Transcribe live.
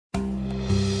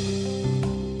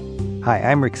Hi,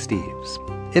 I'm Rick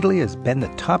Steves. Italy has been the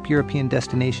top European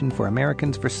destination for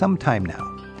Americans for some time now.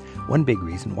 One big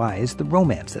reason why is the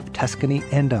romance of Tuscany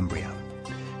and Umbria.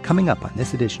 Coming up on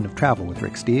this edition of Travel with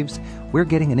Rick Steves, we're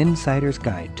getting an insider's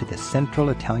guide to the central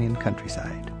Italian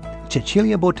countryside.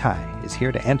 Cecilia Bottai is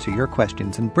here to answer your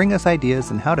questions and bring us ideas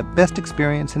on how to best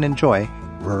experience and enjoy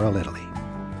rural Italy.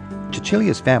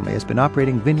 Cecilia's family has been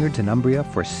operating vineyards in Umbria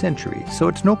for centuries, so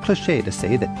it's no cliché to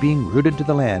say that being rooted to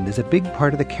the land is a big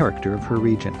part of the character of her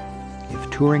region.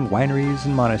 If touring wineries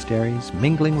and monasteries,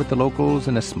 mingling with the locals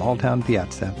in a small-town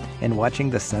piazza, and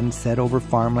watching the sun set over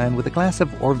farmland with a glass of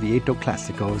Orvieto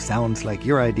Classico sounds like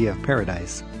your idea of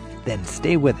paradise, then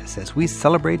stay with us as we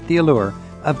celebrate the allure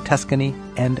of Tuscany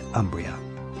and Umbria.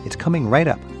 It's coming right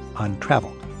up on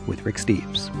Travel with Rick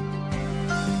Steves.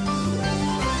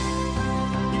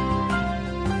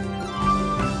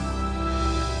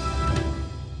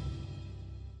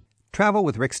 Travel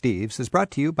with Rick Steves is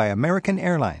brought to you by American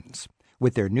Airlines.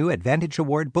 With their new Advantage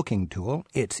Award booking tool,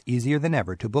 it's easier than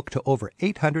ever to book to over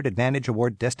 800 Advantage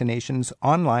Award destinations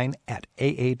online at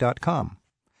aa.com.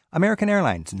 American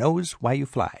Airlines knows why you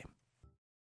fly.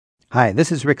 Hi,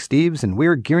 this is Rick Steves, and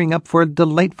we're gearing up for a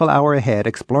delightful hour ahead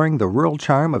exploring the rural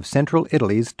charm of central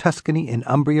Italy's Tuscany and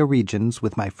Umbria regions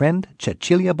with my friend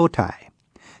Cecilia Bottai.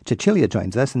 Cecilia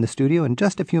joins us in the studio in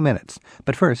just a few minutes.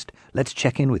 But first, let's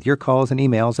check in with your calls and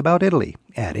emails about Italy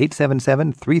at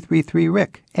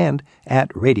 877-333-RICK and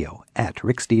at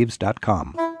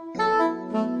radio@ricksteves.com.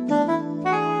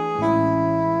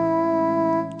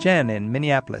 Jen in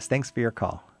Minneapolis, thanks for your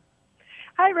call.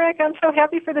 Hi, Rick. I'm so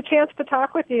happy for the chance to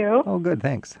talk with you. Oh, good,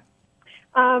 thanks.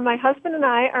 My husband and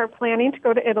I are planning to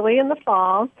go to Italy in the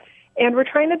fall, and we're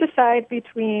trying to decide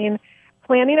between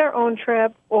planning our own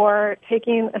trip or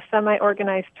taking a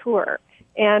semi-organized tour.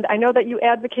 And I know that you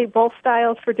advocate both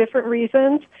styles for different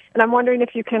reasons, and I'm wondering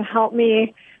if you can help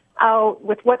me out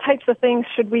with what types of things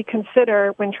should we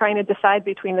consider when trying to decide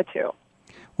between the two.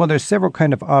 Well, there's several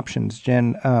kind of options,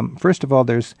 Jen. First of all,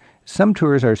 there's some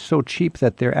tours are so cheap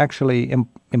that they're actually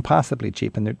impossibly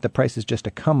cheap, and the price is just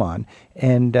a come-on.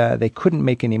 And they couldn't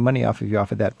make any money off of you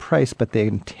off of that price, but they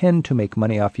intend to make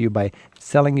money off you by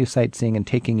selling you sightseeing and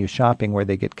taking you shopping where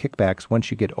they get kickbacks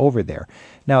once you get over there.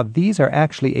 Now, these are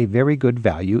actually a very good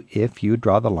value if you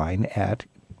draw the line at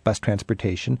bus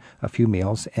transportation, a few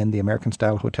meals, and the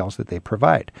American-style hotels that they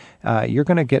provide. You're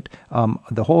going to get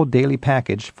the whole daily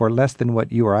package for less than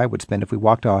what you or I would spend if we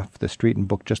walked off the street and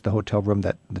booked just the hotel room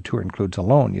that the tour includes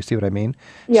alone. You see what I mean?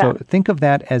 Yeah. So think of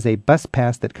that as a bus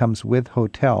pass that comes with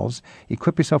hotels.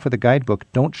 Equip yourself with a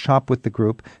guidebook. Don't shop with the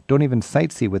group. Don't even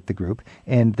sightsee with the group.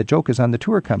 And the joke is on the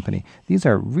tour company. These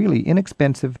are really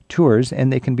inexpensive tours,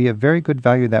 and they can be a very good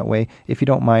value that way if you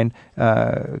don't mind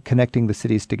connecting the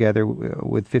cities together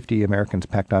with 50 Americans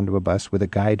packed onto a bus with a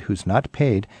guide who's not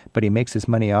paid, but he makes his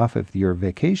money off of your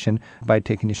vacation by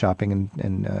taking you shopping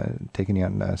and taking you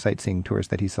on sightseeing tours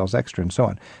that he sells extra and so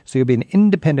on. So you'll be an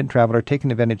independent traveler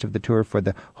taking advantage of the tour for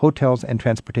the hotels and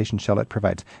transportation shell it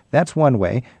provides. That's one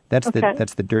way. That's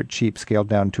the dirt cheap scaled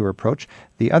down tour approach.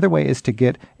 The other way is to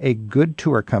get a good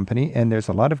tour company, and there's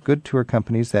a lot of good tour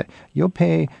companies that you'll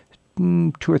pay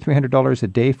 $200 or $300 a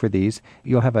day for these.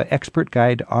 You'll have an expert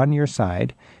guide on your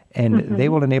side, and they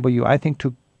will enable you, I think,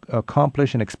 to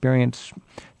accomplish and experience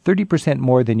 30%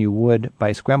 more than you would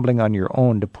by scrambling on your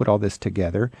own to put all this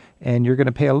together. And you're going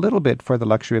to pay a little bit for the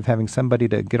luxury of having somebody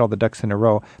to get all the ducks in a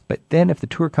row. But then if the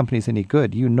tour company's any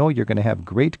good, you know you're going to have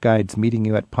great guides meeting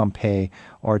you at Pompeii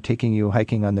or taking you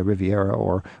hiking on the Riviera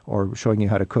or showing you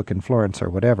how to cook in Florence or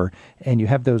whatever. And you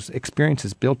have those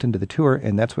experiences built into the tour,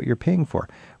 and that's what you're paying for.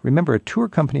 Remember, a tour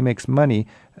company makes money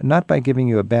not by giving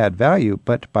you a bad value,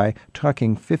 but by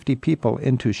talking 50 people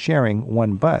into sharing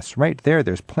one bus. Right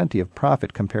there's plenty of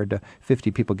profit compared to 50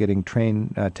 people getting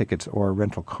train tickets or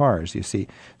rental cars, you see.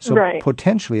 So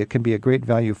potentially it can be a great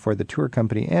value for the tour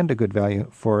company and a good value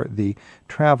for the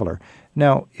traveler.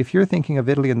 Now, if you're thinking of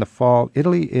Italy in the fall,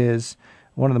 Italy is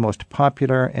one of the most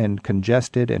popular and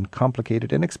congested and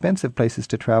complicated and expensive places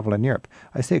to travel in Europe.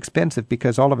 I say expensive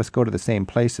because all of us go to the same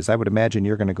places. I would imagine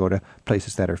you're going to go to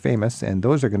places that are famous, and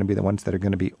those are going to be the ones that are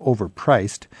going to be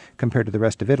overpriced compared to the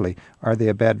rest of Italy. Are they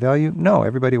a bad value? No.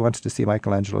 Everybody wants to see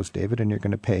Michelangelo's David, and you're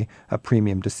going to pay a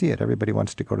premium to see it. Everybody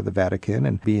wants to go to the Vatican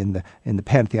and be in the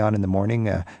Pantheon in the morning.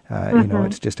 You know,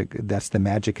 it's just that's the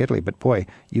magic Italy. But boy,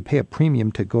 you pay a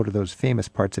premium to go to those famous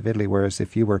parts of Italy, whereas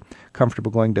if you were comfortable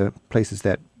going to places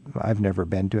that I've never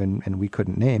been to and we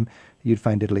couldn't name, you'd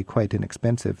find Italy quite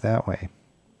inexpensive that way.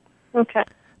 Okay.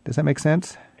 Does that make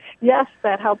sense? Yes,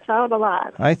 that helps out a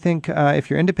lot. I think if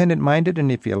you're independent-minded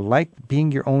and if you like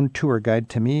being your own tour guide,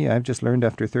 to me, I've just learned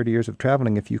after 30 years of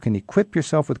traveling, if you can equip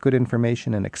yourself with good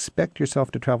information and expect yourself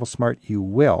to travel smart, you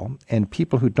will. And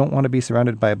people who don't want to be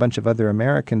surrounded by a bunch of other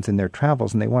Americans in their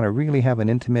travels and they want to really have an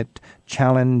intimate,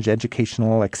 challenge,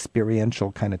 educational,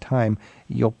 experiential kind of time,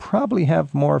 you'll probably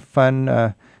have more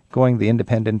fun going the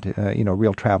independent,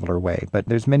 real traveler way. But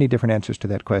there's many different answers to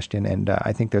that question, and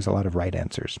I think there's a lot of right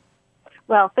answers.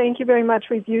 Well, thank you very much.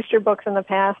 We've used your books in the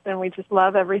past, and we just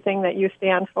love everything that you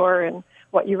stand for and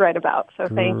what you write about. So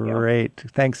thank you. Great.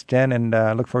 Thanks, Jen, and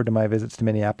look forward to my visits to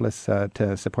Minneapolis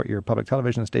to support your public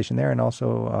television station there and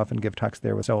also often give talks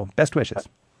there. So best wishes.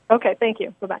 Okay, thank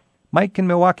you. Bye-bye. Mike in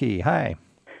Milwaukee, hi.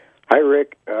 Hi,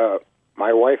 Rick.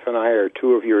 My wife and I are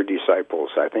two of your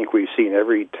disciples. I think we've seen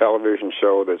every television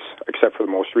show except for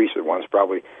the most recent ones,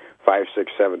 probably 5,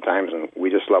 6, 7 times, and we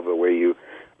just love the way you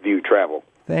view travel.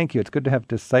 Thank you. It's good to have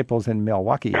disciples in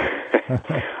Milwaukee.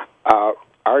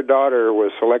 Our daughter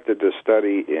was selected to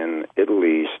study in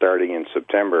Italy starting in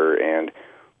September, and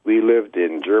we lived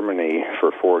in Germany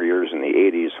for 4 years in the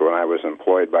 80s when I was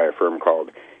employed by a firm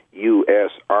called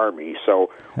U.S. Army.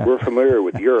 So we're familiar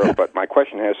with Europe, but my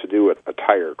question has to do with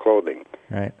attire, clothing.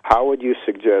 Right. How would you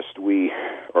suggest we,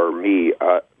 or me,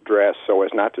 dress so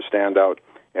as not to stand out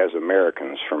as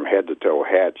Americans from head to toe,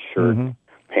 hat, shirt,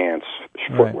 pants,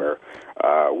 footwear?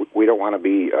 We don't want to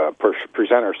be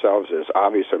present ourselves as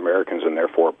obvious Americans and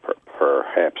therefore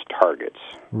perhaps targets.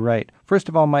 Right. First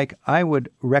of all, Mike, I would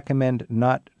recommend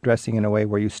not dressing in a way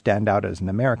where you stand out as an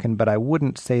American, but I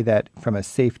wouldn't say that from a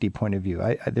safety point of view.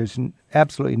 There's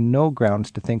absolutely no grounds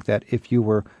to think that if you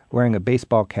were wearing a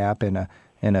baseball cap and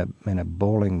a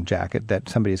bowling jacket that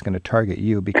somebody's going to target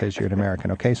you because you're an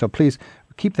American. Okay, so please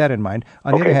keep that in mind.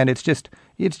 On the other hand,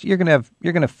 you're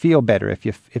going to feel better if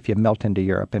you melt into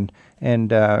Europe,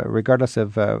 and regardless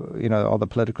of all the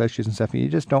political issues and stuff, you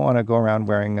just don't want to go around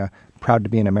wearing proud to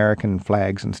be an American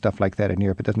flags and stuff like that in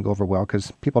Europe. It doesn't go over well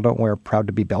because people don't wear proud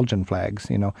to be Belgian flags.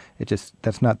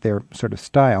 That's not their sort of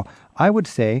style. I would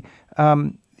say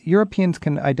Europeans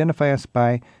can identify us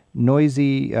by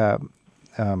noisy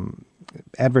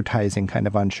advertising kind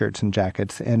of on shirts and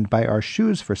jackets and by our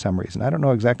shoes for some reason. I don't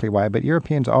know exactly why, but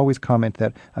Europeans always comment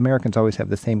that Americans always have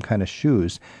the same kind of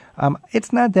shoes.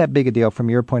 It's not that big a deal from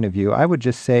your point of view. I would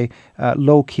just say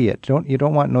low-key it. You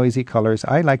don't want noisy colors.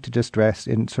 I like to just dress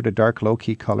in sort of dark,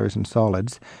 low-key colors and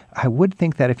solids. I would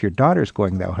think that if your daughter's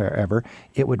going there, however,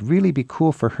 it would really be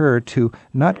cool for her to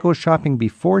not go shopping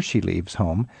before she leaves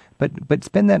home, but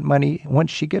spend that money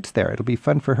once she gets there. It'll be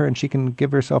fun for her, and she can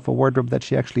give herself a wardrobe that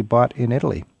she actually bought in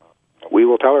Italy. We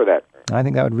will tell her that. I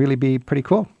think that would really be pretty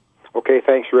cool. Okay,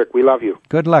 thanks, Rick. We love you.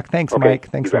 Good luck. Thanks, okay, Mike.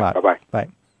 Thanks a lot. Bye-bye. Bye.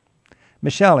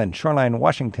 Michelle in Shoreline,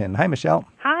 Washington. Hi, Michelle.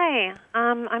 Hi.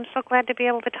 I'm so glad to be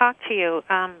able to talk to you.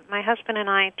 My husband and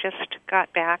I just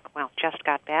got back.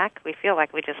 We feel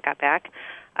like we just got back.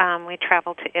 We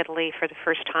traveled to Italy for the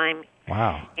first time.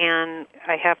 Wow. And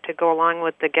I have to go along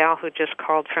with the gal who just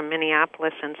called from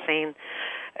Minneapolis and saying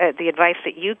the advice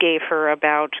that you gave her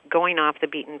about going off the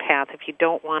beaten path if you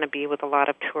don't want to be with a lot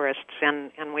of tourists.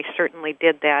 And we certainly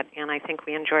did that, and I think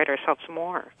we enjoyed ourselves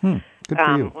more. Good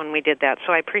for you. When we did that.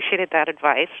 So I appreciated that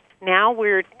advice. Now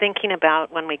we're thinking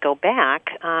about, when we go back,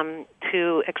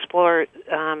 to explore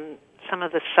some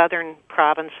of the southern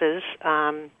provinces.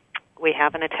 We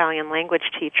have an Italian language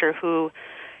teacher who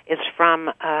is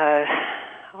from,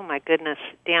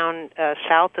 down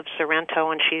south of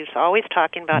Sorrento, and she's always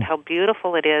talking about how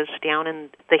beautiful it is down in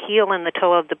the heel and the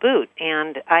toe of the boot.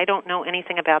 And I don't know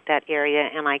anything about that area,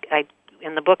 and I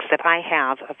in the books that I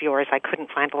have of yours, I couldn't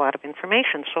find a lot of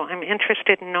information. So I'm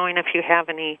interested in knowing if you have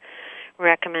any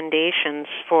recommendations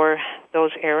for those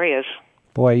areas.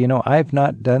 Boy, I've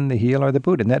not done the heel or the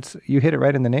boot, and you hit it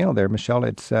right in the nail there, Michelle.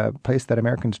 It's a place that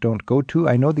Americans don't go to.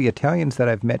 I know the Italians that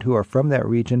I've met who are from that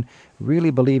region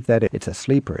really believe that it's a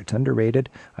sleeper. It's underrated.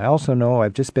 I also know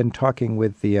I've just been talking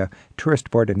with the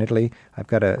tourist board in Italy. I've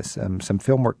got some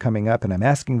film work coming up, and I'm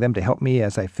asking them to help me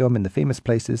as I film in the famous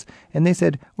places. And they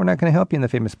said, we're not going to help you in the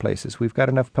famous places. We've got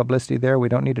enough publicity there. We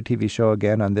don't need a TV show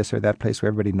again on this or that place where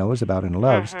everybody knows about and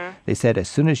loves. They said, as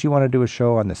soon as you want to do a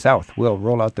show on the South, we'll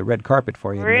roll out the red carpet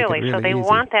for you. Really? So they easy.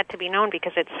 Want that to be known,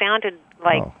 because it sounded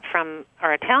like from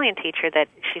our Italian teacher that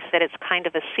she said it's kind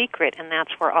of a secret, and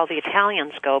that's where all the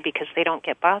Italians go because they don't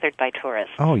get bothered by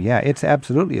tourists. Oh, yeah, it's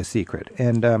absolutely a secret.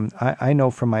 And I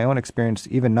know from my own experience,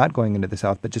 even not going into the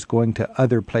South, but just going to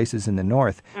other places in the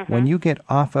North, when you get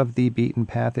off of the beaten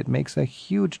path, it makes a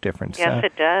huge difference. Yes,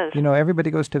 it does.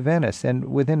 Everybody goes to Venice, and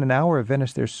within an hour of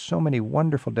Venice, there's so many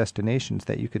wonderful destinations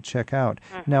that you could check out.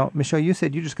 Now, Michelle, you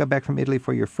said you just got back from Italy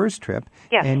for your first trip.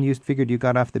 Yes. And you figured you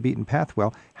got off the beaten path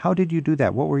well. How did you do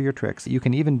that? What were your tricks? You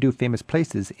can even do famous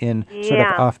places in sort of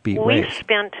offbeat ways. We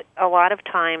spent a lot of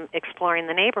time exploring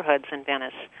the neighborhoods in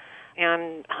Venice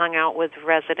and hung out with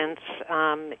residents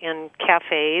in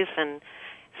cafes and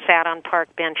sat on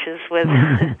park benches with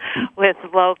with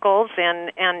locals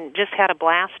and just had a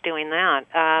blast doing that.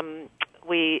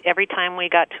 Every time we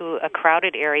got to a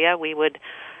crowded area, we would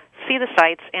see the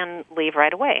sights and leave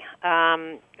right away.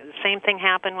 The same thing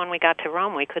happened when we got to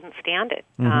Rome. We couldn't stand it.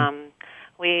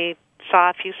 We saw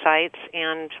a few sights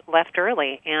and left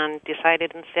early and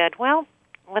decided instead, well,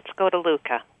 let's go to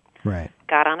Lucca. Right.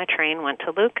 Got on a train, went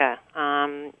to Lucca.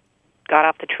 Got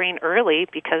off the train early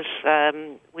because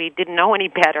we didn't know any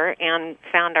better and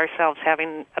found ourselves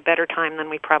having a better time than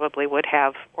we probably would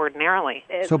have ordinarily.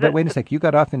 So, but wait a sec, you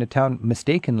got off into town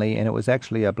mistakenly, and it was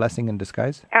actually a blessing in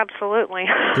disguise? Absolutely.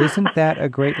 Isn't that a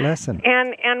great lesson?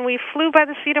 And we flew by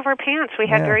the seat of our pants. We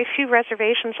had very few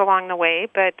reservations along the way,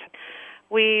 but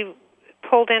we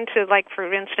pulled into, like,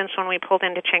 for instance, when we pulled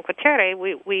into Cinque Terre,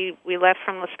 we left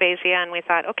from La Spezia, and we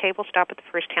thought, okay, we'll stop at the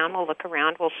first town, we'll look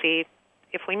around, we'll see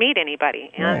if we meet anybody.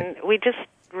 And we just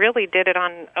really did it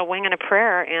on a wing and a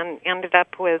prayer and ended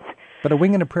up with... But a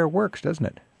wing and a prayer works, doesn't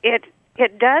it?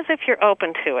 It does if you're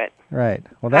open to it. Right.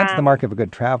 Well, that's the mark of a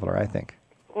good traveler, I think.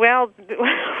 Well,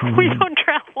 we don't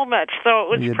travel much, so it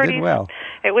was you pretty... did well.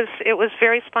 It was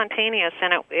very spontaneous,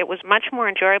 and it was much more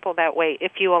enjoyable that way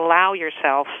if you allow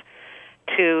yourself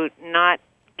to not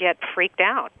get freaked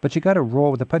out. But you got to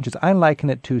roll with the punches. I liken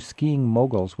it to skiing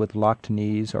moguls with locked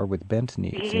knees or with bent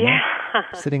knees. You know?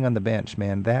 Sitting on the bench,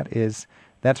 man.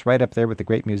 That's right up there with the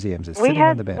great museums. Sitting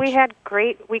on the bench.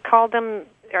 We called them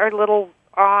our little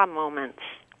awe moments,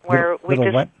 where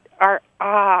our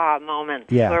awe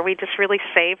moments, where we just really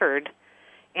savored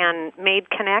and made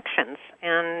connections.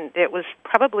 And it was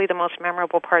probably the most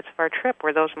memorable parts of our trip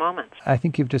were those moments. I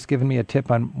think you've just given me a tip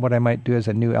on what I might do as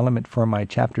a new element for my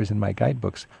chapters in my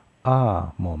guidebooks.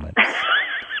 Moments.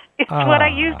 It's what I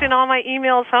used in all my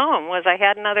emails home. Was I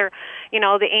had another,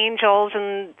 the angels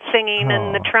and singing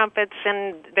and the trumpets,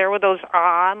 and there were those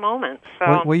moments.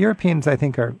 So. Well, Europeans, I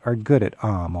think, are good at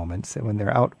moments when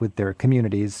they're out with their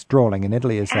communities strolling. In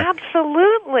Italy, is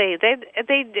absolutely.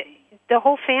 The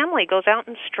whole family goes out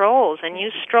and strolls, and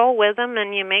you stroll with them,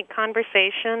 and you make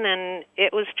conversation, and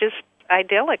it was just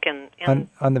idyllic. And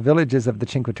on the villages of the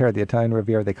Cinque Terre, the Italian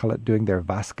Riviera, they call it doing their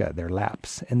vasca, their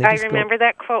laps. And I remember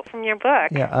that quote from your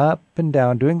book. Yeah, up and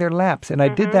down, doing their laps. And I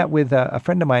did that with a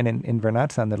friend of mine in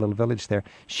Vernazza, in the little village there.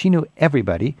 She knew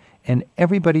everybody, and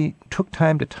everybody took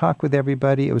time to talk with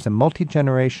everybody. It was a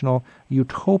multi-generational,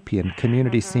 utopian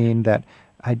community scene that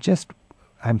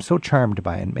I'm so charmed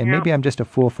by, and maybe I'm just a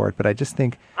fool for it, but I just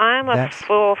think I'm a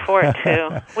fool for it, too.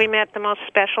 We met the most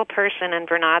special person in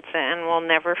Vernazza, and we'll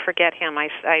never forget him. I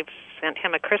sent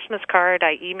him a Christmas card.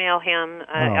 I email him,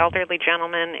 an elderly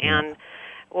gentleman, and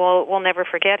we'll never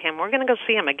forget him. We're going to go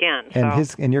see him again.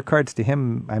 And your cards to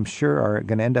him, I'm sure, are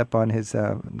going to end up on his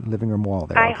living room wall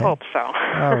there. I hope so.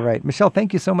 All right. Michelle,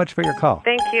 thank you so much for your call.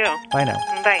 Thank you. Bye now.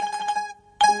 Bye.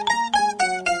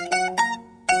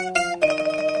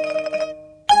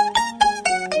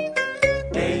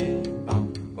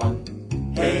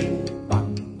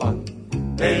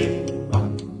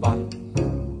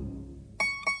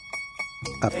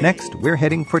 Up next, we're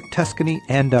heading for Tuscany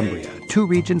and Umbria, two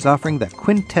regions offering the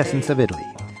quintessence of Italy.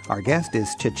 Our guest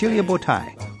is Cecilia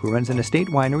Botai, who runs an estate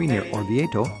winery near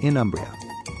Orvieto in Umbria.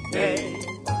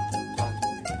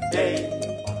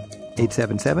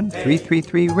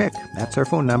 877-333-RICK, that's our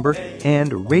phone number,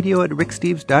 and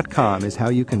radio@ricksteves.com is how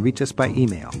you can reach us by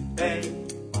email.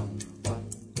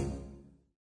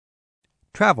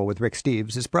 Travel with Rick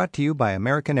Steves is brought to you by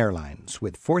American Airlines,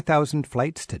 with 4,000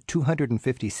 flights to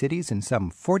 250 cities in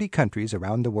some 40 countries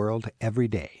around the world every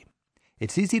day.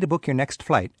 It's easy to book your next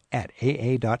flight at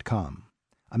AA.com.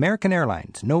 American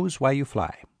Airlines knows why you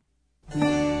fly.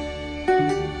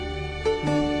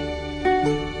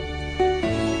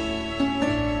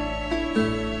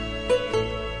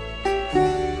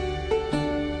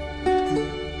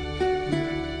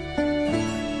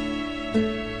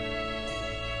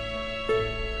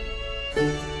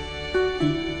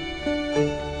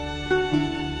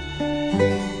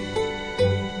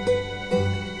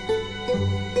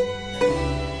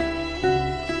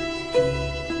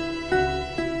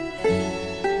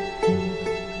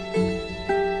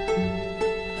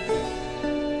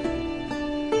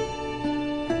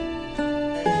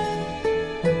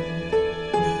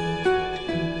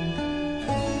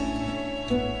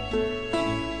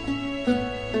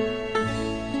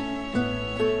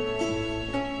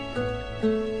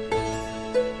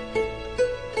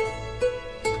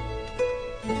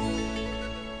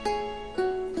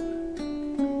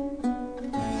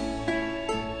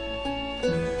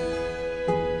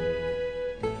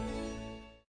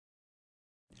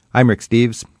 I'm Rick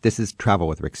Steves. This is Travel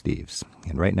with Rick Steves.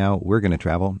 And right now we're going to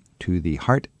travel to the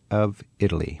heart of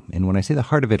Italy. And when I say the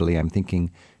heart of Italy, I'm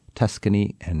thinking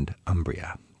Tuscany and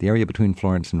Umbria, the area between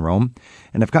Florence and Rome.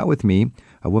 And I've got with me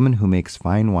a woman who makes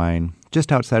fine wine just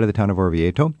outside of the town of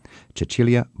Orvieto,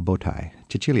 Cecilia Botai.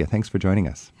 Cecilia, thanks for joining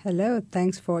us. Hello,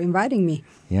 thanks for inviting me.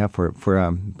 Yeah, for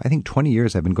I think 20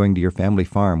 years I've been going to your family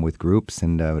farm with groups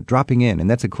and dropping in. And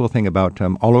that's a cool thing about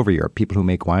all over Europe. People who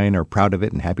make wine are proud of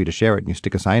it and happy to share it. And you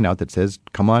stick a sign out that says,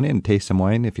 come on in, taste some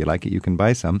wine. If you like it, you can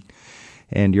buy some.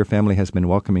 And your family has been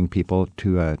welcoming people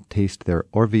to taste their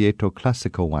Orvieto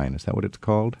Classico wine. Is that what it's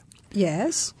called?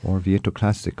 Yes. Orvieto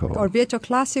Classico. Orvieto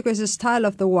Classico is a style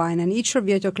of the wine, and each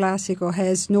Orvieto Classico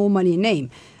has normally a name.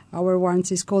 Our one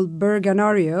is called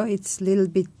Berganorio. It's a little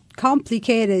bit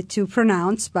complicated to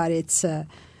pronounce, but it's the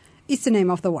name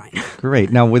of the wine.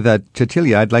 Great. Now, with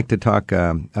Cecilia, I'd like to talk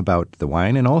about the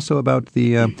wine and also about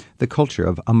the culture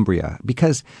of Umbria,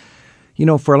 because you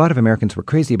know, for a lot of Americans, we're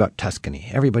crazy about Tuscany.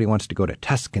 Everybody wants to go to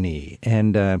Tuscany.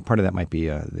 And part of that might be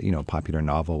a popular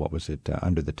novel, what was it,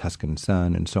 Under the Tuscan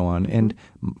Sun, and so on. And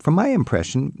from my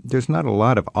impression, there's not a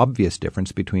lot of obvious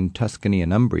difference between Tuscany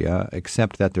and Umbria,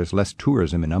 except that there's less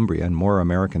tourism in Umbria and more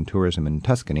American tourism in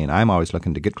Tuscany. And I'm always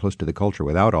looking to get close to the culture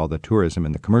without all the tourism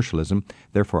and the commercialism.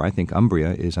 Therefore, I think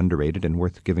Umbria is underrated and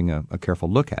worth giving a careful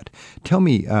look at. Tell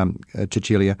me,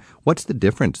 Cecilia, what's the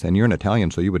difference, and you're an Italian,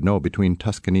 so you would know, between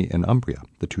Tuscany and Umbria,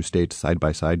 the two states side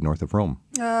by side north of Rome?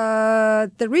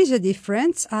 There is a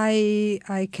difference.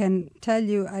 I can tell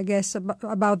you, I guess,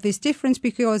 about this difference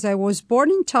because I was born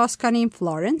in Tuscany in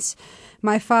Florence.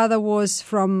 My father was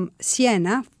from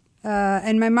Siena,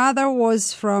 and my mother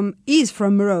is from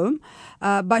Rome.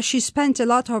 But she spent a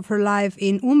lot of her life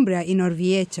in Umbria, in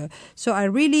Orvieto. So I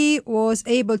really was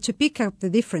able to pick up the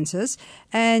differences.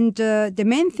 And the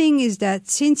main thing is that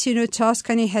since,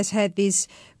 Tuscany has had this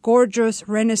gorgeous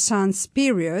Renaissance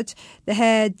period, they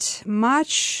had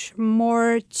much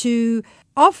more to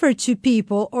offer to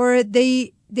people, or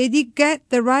they did get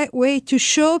the right way to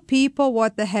show people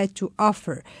what they had to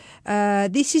offer.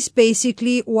 This is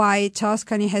basically why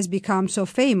Tuscany has become so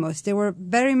famous. They were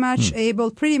pretty much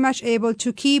able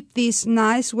to keep this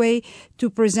nice way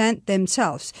to present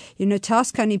themselves.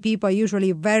 Tuscany people are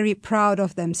usually very proud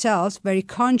of themselves, very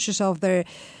conscious of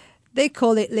they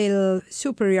call it little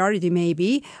superiority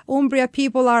maybe. Umbria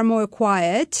people are more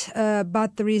quiet,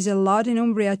 but there is a lot in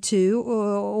Umbria too.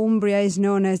 Umbria is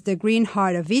known as the green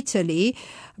heart of Italy,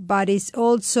 but it's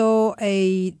also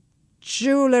a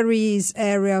jewelry's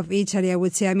area of Italy, I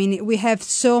would say. I mean, we have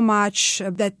so much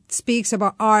that speaks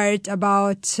about art,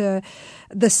 about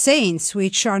the saints,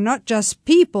 which are not just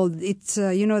people. It's,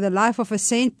 the life of a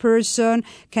saint person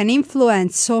can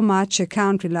influence so much a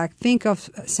country. Like, think of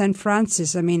St.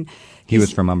 Francis. I mean, he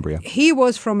was from Umbria. He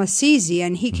was from Assisi,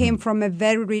 and he came from a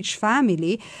very rich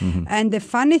family. And the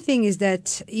funny thing is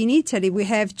that in Italy, we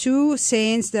have two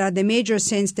saints that are the major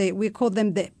saints. We call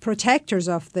them the protectors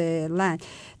of the land.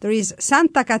 There is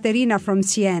Santa Caterina from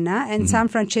Siena and San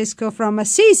Francesco from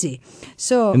Assisi.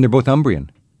 And they're both Umbrian.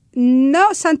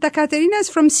 No, Santa Caterina is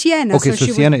from Siena. Okay, so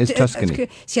Siena is Tuscany.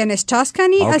 Siena is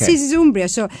Tuscany, okay. Assisi is Umbria.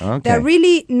 So they're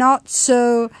really not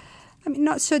so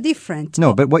different.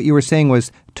 No, but what you were saying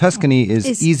was Tuscany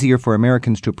is easier for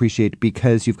Americans to appreciate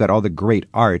because you've got all the great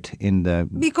art in the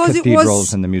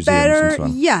cathedrals and the museums and so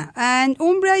on. Yeah, and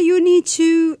Umbria, you need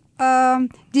to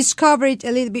discover it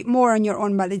a little bit more on your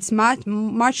own, but it's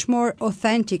much more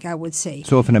authentic, I would say.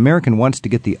 So if an American wants to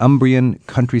get the Umbrian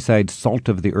countryside salt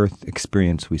of the earth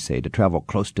experience, we say, to travel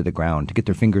close to the ground, to get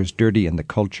their fingers dirty in the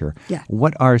culture,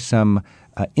 what are some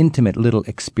intimate little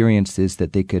experiences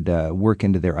that they could work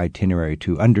into their itinerary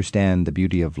to understand the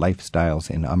beauty of lifestyles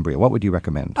in Umbria? What would you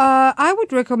recommend? I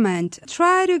would recommend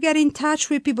try to get in touch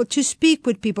with people, to speak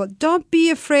with people. Don't be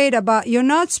afraid you're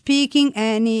not speaking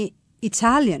any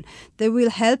Italian. They will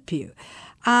help you.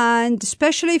 And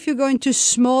especially if you're going to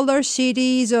smaller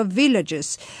cities or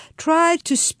villages, try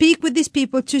to speak with these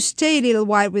people, to stay a little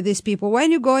while with these people.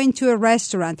 When you go into a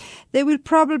restaurant, they will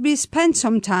probably spend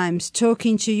some time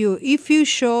talking to you if you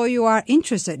show you are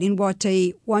interested in what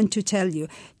they want to tell you.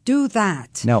 Do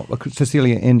that. Now,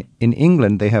 Cecilia, in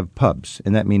England, they have pubs,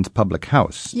 and that means public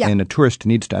house. Yeah. And a tourist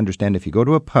needs to understand if you go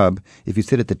to a pub, if you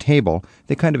sit at the table,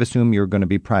 they kind of assume you're going to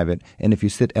be private. And if you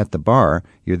sit at the bar,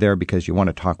 you're there because you want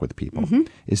to talk with people.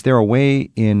 Is there a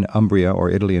way in Umbria or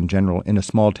Italy in general, in a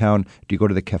small town, do you go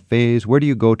to the cafes? Where do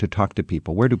you go to talk to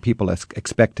people? Where do people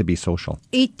expect to be social?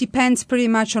 It depends pretty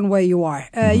much on where you are.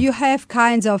 You have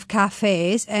kinds of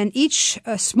cafes, and each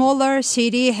smaller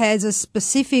city has a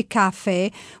specific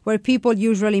cafe where people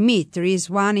usually meet. There is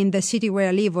one in the city where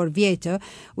I live, Orvieto,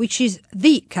 which is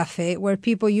the cafe where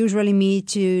people usually meet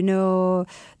to know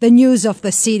the news of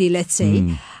the city, let's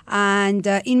say. And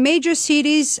in major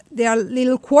cities, there are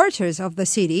little quarters of the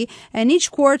city, and each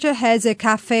quarter has a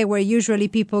cafe where usually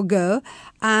people go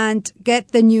and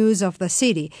get the news of the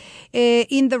city.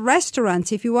 In the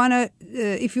restaurants, if you wanna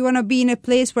be in a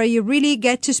place where you really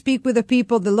get to speak with the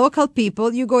people, the local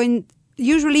people, you go in.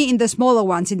 Usually in the smaller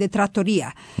ones, in the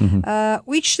trattoria,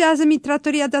 which doesn't mean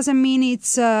trattoria doesn't mean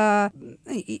it's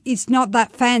not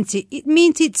that fancy. It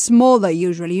means it's smaller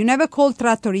usually. You never call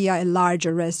trattoria a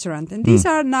larger restaurant, and these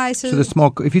are nice. So the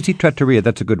small, if you see trattoria,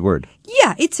 that's a good word.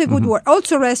 Yeah, it's a good word.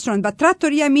 Also restaurant, but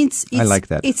trattoria means I like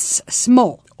that. It's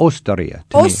small. Osteria.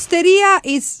 Osteria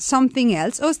is something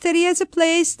else. Osteria is a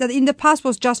place that in the past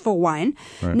was just for wine.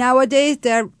 Right. Nowadays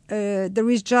there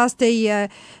is just a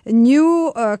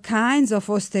new kinds of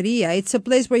osteria. It's a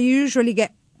place where you usually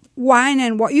get wine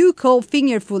and what you call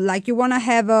finger food, like you want to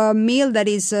have a meal that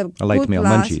is a light meal,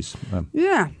 munchies.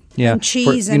 Yeah, and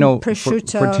cheese and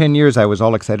prosciutto. For 10 years, I was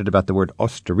all excited about the word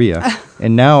osteria.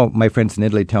 And now my friends in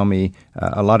Italy tell me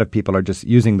a lot of people are just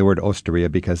using the word osteria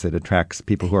because it attracts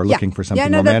people who are looking for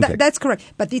something romantic. That's correct.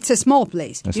 But it's a small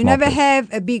place. You never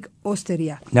have a big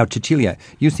osteria. Now, Cecilia,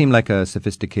 you seem like a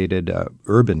sophisticated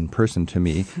urban person to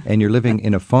me, and you're living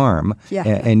in a farm,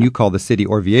 and you call the city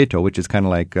Orvieto, which is kind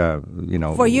of like,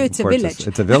 For you, it's a village.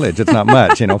 It's a village. It's not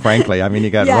much, frankly. I mean, you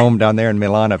got Rome down there and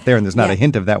Milan up there, and there's not a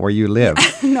hint of that where you live.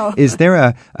 No. Is there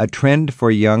a trend for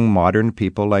young, modern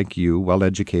people like you,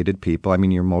 well-educated people, I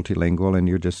mean, you're multilingual and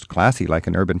you're just classy like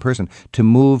an urban person, to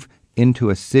move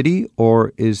into a city,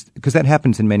 or because that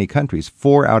happens in many countries.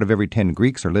 4 out of every 10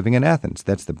 Greeks are living in Athens.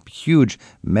 That's the huge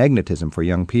magnetism for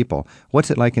young people.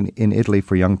 What's it like in Italy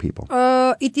for young people?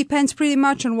 It depends pretty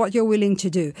much on what you're willing to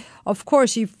do. Of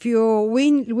course, if you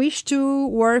wish to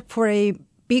work for a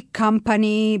big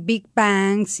company, big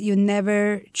banks, you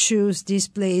never choose these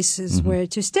places where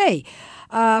to stay.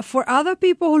 For other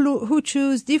people who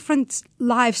choose different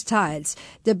lifestyles,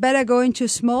 they better go into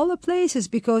smaller places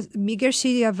because bigger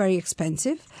cities are very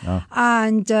expensive.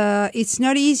 And it's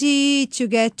not easy to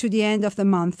get to the end of the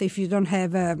month if you don't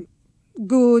have a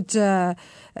good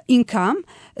income.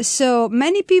 So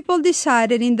many people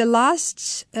decided in the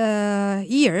last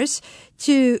years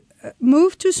to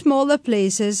move to smaller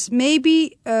places.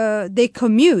 Maybe they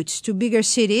commute to bigger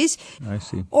cities. I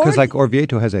see. Because like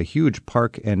Orvieto has a huge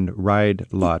park and ride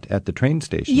lot at the train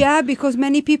station. Yeah, because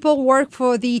many people work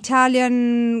for the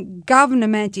Italian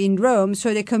government in Rome,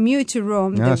 so they commute to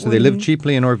Rome. So they live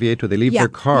cheaply in Orvieto. They leave their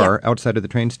car outside of the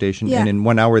train station, and in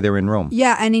 1 hour they're in Rome.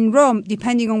 Yeah, and in Rome,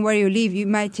 depending on where you live, it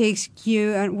might take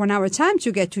you 1 hour time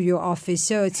to get to your office.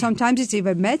 So sometimes it's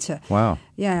even better. Wow.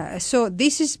 Yeah, so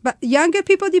but younger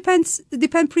people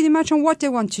depend pretty much on what they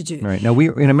want to do. Right. Now,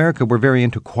 in America, we're very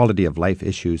into quality of life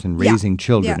issues and raising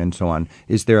children and so on.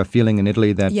 Is there a feeling in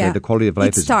Italy that the quality of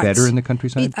life is better in the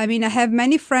countryside? I have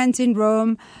many friends in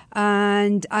Rome,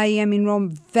 and I am in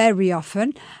Rome very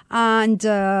often. And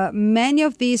many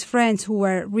of these friends who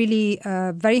were really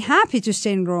very happy to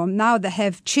stay in Rome, now they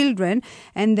have children,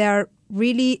 and they're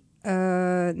really,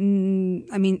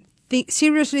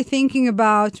 seriously thinking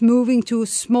about moving to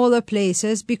smaller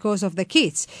places because of the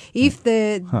kids. If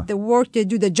the work they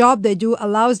do, the job they do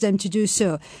allows them to do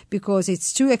so, because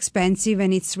it's too expensive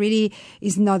and it's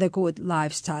not a good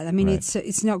lifestyle. I mean,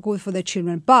 it's not good for the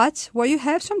children. But what you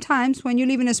have sometimes when you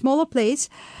live in a smaller place,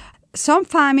 some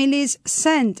families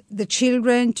send the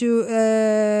children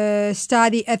to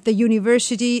study at the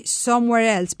university somewhere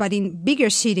else, but in bigger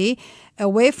city,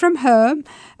 away from home.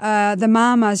 The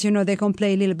mamas, they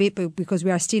complain a little bit because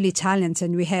we are still Italians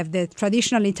and we have the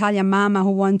traditional Italian mama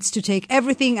who wants to take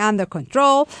everything under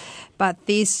control. But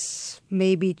this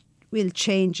maybe will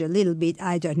change a little bit.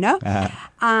 I don't know.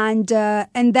 And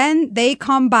then they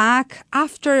come back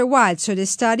after a while. So they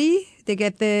study, they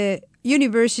get the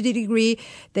university degree,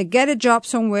 they get a job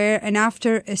somewhere, and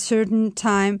after a certain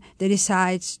time, they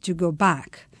decide to go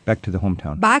back. Back to the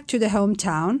hometown. Back to the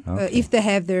hometown, if they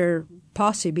have their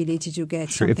possibility to get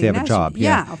something if they have nice. a job.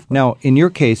 Yeah. Now, in your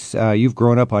case, you've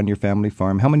grown up on your family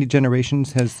farm. How many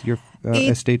generations has your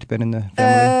estate been in the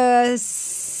family?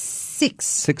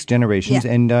 6 generations.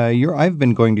 Yeah. And I've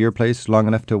been going to your place long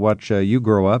enough to watch you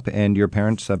grow up and your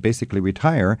parents basically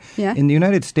retire. Yeah. In the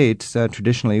United States,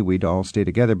 traditionally, we'd all stay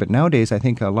together. But nowadays, I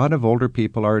think a lot of older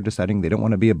people are deciding they don't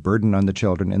want to be a burden on the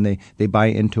children, and they buy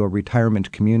into a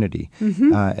retirement community,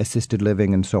 assisted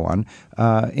living and so on.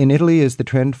 In Italy, is the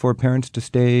trend for parents to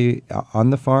stay on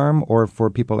the farm, or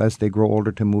for people as they grow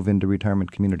older to move into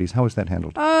retirement communities? How is that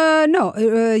handled? No.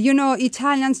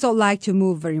 Italians don't like to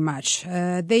move very much.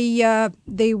 They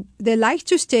they like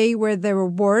to stay where they were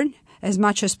born as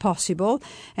much as possible,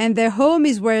 and their home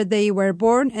is where they were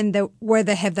born and where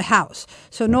they have the house.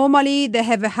 So normally they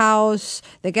have a house,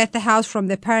 they get the house from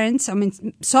their parents. I mean,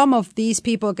 some of these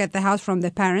people get the house from their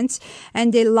parents,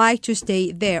 and they like to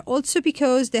stay there. Also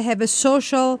because they have a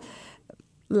social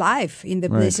life in the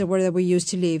places where we used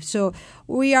to live. So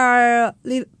we are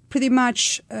pretty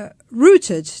much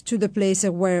rooted to the place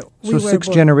where we were born. So 6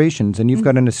 generations, and you've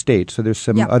got an estate. So there's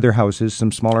some other houses,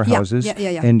 some smaller houses.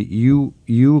 Yeah. And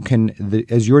you can,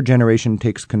 as your generation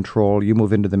takes control, you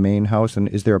move into the main house. And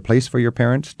is there a place for your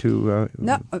parents to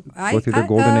go through their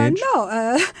golden age?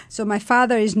 No. So my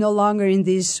father is no longer in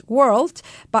this world,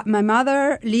 but my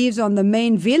mother lives on the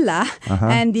main villa.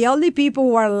 And the only people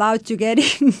who are allowed to get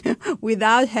in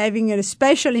without having a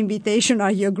special invitation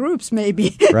are your groups,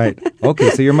 maybe. Right. Okay,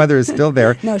 so your mother is still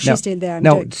there. No, she's still there.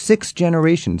 Now, 6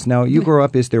 generations. Now, you grow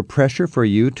up, is there pressure for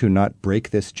you to not break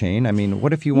this chain? I mean,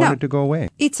 what if you wanted to go away?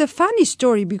 It's a funny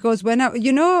story because when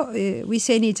we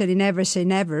say in Italy, never say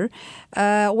never.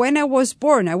 When I was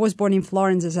born in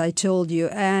Florence, as I told you,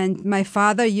 and my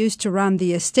father used to run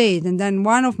the estate. And then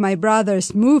one of my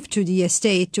brothers moved to the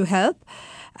estate to help.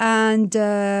 And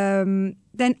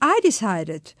then I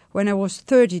decided, when I was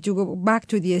 30, to go back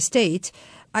to the estate.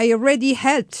 I already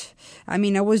helped. I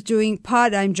mean, I was doing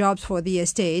part-time jobs for the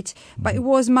estate, but it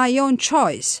was my own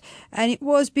choice. And it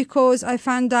was because I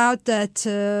found out that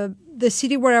the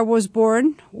city where I was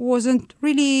born wasn't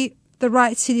really the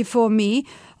right city for me,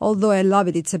 although I love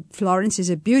it. Florence is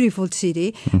a beautiful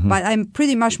city, but I'm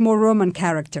pretty much more Roman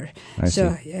character.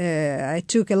 I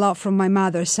took a lot from my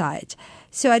mother's side.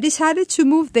 So I decided to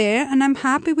move there, and I'm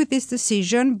happy with this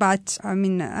decision, but I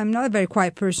mean, I'm not a very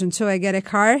quiet person, so I get a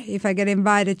car. If I get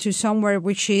invited to somewhere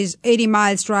which is 80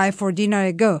 miles drive for dinner,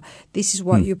 I go. This is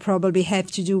what you probably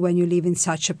have to do when you live in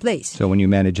such a place. So when you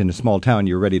manage in a small town,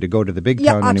 you're ready to go to the big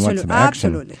town when you want some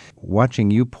action. Absolutely.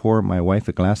 Watching you pour my wife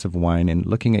a glass of wine and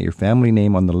looking at your family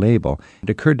name on the label, it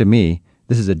occurred to me,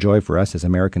 this is a joy for us as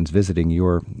Americans visiting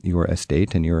your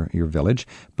estate and your village,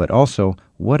 but also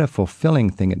what a fulfilling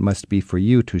thing it must be for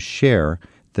you to share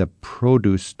the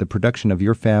production of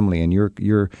your family and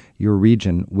your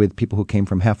region with people who came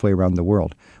from halfway around the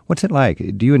world. What's it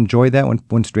like? Do you enjoy that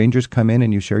when strangers come in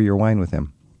and you share your wine with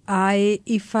them?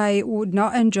 If I would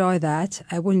not enjoy that,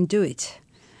 I wouldn't do it.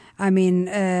 I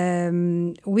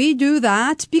mean, we do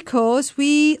that because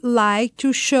we like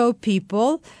to show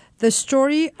people the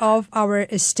story of our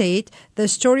estate, the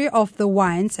story of the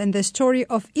wines, and the story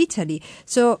of Italy.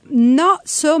 So not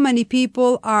so many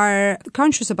people are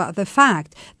conscious about the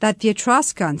fact that the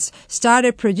Etruscans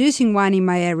started producing wine in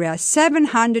my area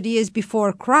 700 years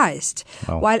before Christ,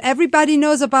 while everybody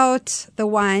knows about the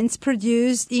wines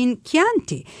produced in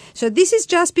Chianti. So this is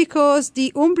just because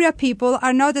the Umbria people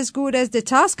are not as good as the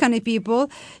Tuscany people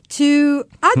to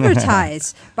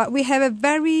advertise. But we have a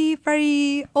very,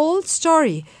 very old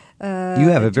story. You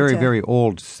have a very, very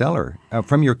old cellar.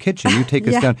 From your kitchen, you take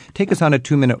us down. Take us on a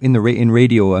 2-minute in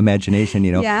radio imagination.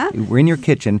 We're in your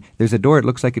kitchen. There's a door. It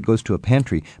looks like it goes to a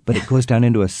pantry, but it goes down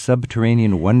into a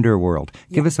subterranean wonder world.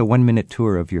 Give us a 1-minute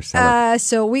tour of your cellar.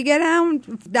 So we get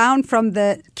down from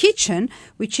the kitchen,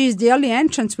 which is the only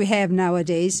entrance we have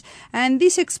nowadays, and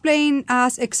this explains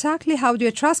us exactly how the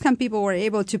Etruscan people were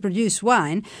able to produce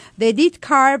wine. They did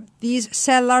carve these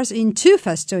cellars in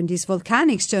tufa stone, this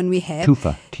volcanic stone we have.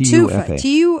 Tufa. Tufa,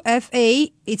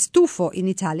 T-U-F-A, it's tufo in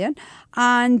Italian,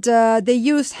 and they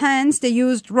used hands, they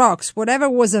used rocks, whatever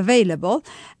was available,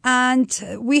 and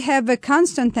we have a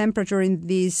constant temperature in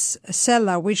this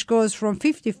cellar which goes from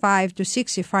 55 to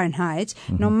 60 Fahrenheit,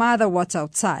 no matter what's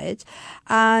outside,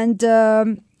 and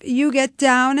you get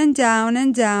down and down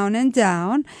and down and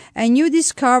down, and you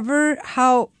discover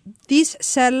how this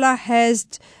cellar has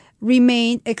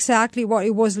remained exactly what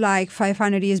it was like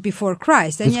 500 years before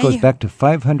Christ. And this goes back to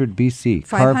 500 BC,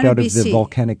 carved out of the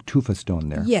volcanic tufa stone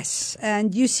there. Yes,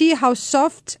 and you see how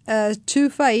soft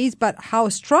tufa is, but how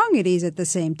strong it is at the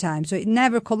same time, so it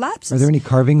never collapses. Are there any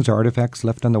carvings or artifacts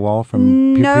left on the wall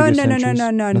from previous centuries?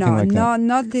 No,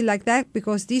 not like that,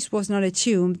 because this was not a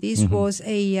tomb. This was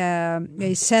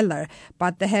a cellar,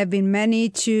 but there have been many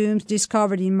tombs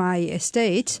discovered in my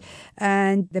estate,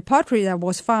 and the pottery that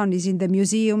was found is in the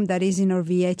museum that is in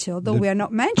Orvieto, although we are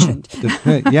not mentioned.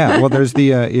 Well, there's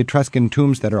the Etruscan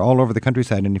tombs that are all over the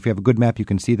countryside, and if you have a good map, you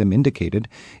can see them indicated.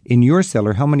 In your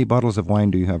cellar, how many bottles of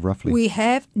wine do you have roughly? We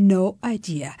have no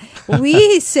idea.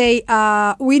 We say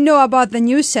we know about the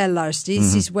new cellars.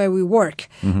 This is where we work.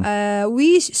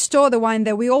 We store the wine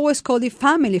there. We always call it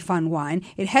family fun wine.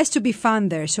 It has to be fun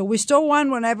there. So we store wine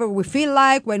whenever we feel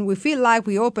like. When we feel like,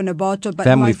 we open a bottle. But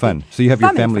family fun. So you have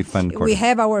your family fun corner. We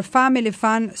have our family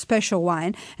fun special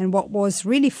wine. And what was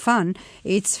really fun,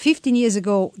 it's 15 years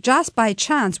ago, just by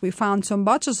chance, we found some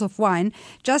bottles of wine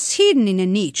just hidden in a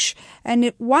niche.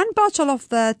 And one bottle of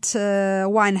that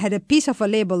wine had a piece of a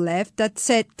label left that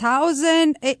said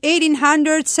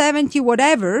 1870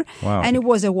 whatever. Wow. And it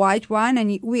was a white wine,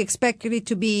 and we expected it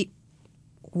to be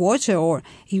water, or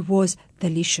it was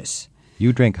delicious.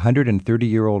 You drank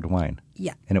 130-year-old wine.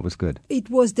 Yeah. And it was good. It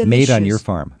was delicious. Made on your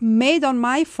farm. Made on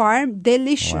my farm.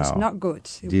 Delicious. Wow. Not good.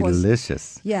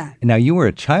 Delicious. Yeah. Now, you were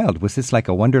a child. Was this like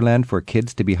a wonderland for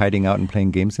kids to be hiding out and playing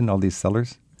games in all these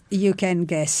cellars? You can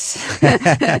guess.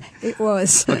 It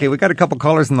was. Okay, we got a couple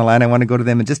callers on the line. I want to go to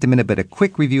them in just a minute, but a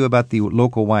quick review about the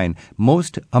local wine.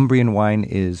 Most Umbrian wine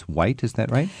is white, is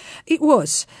that right? It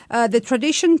was. The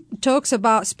tradition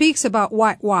speaks about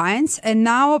white wines, and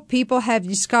now people have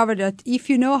discovered that if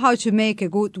you know how to make a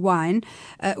good wine,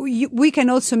 we can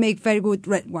also make very good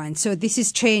red wine. So this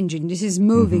is changing. This is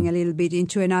moving a little bit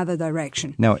into another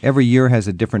direction. Now, every year has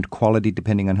a different quality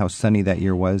depending on how sunny that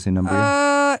year was in Umbria?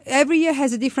 Every year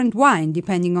has a different wine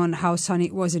depending on how sunny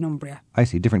it was in Umbria. I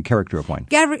see, different character of wine.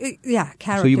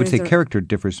 Character. So you would say character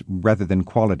differs rather than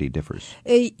quality differs.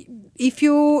 If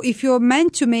you're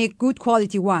meant to make good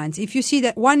quality wines, if you see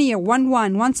that one year,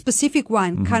 one specific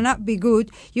wine cannot be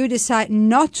good, you decide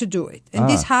not to do it. And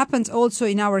this happens also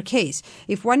in our case.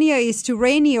 If one year is too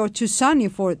rainy or too sunny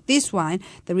for this wine,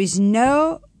 there is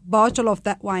no bottle of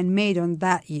that wine made on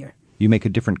that year. You make a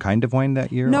different kind of wine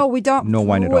that year? No, we don't. No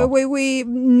wine at all? We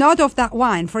not of that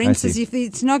wine. For instance, if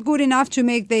it's not good enough to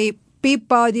make the big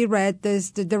body red,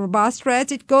 the robust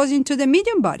red, it goes into the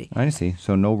medium body. I see.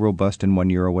 So no robust in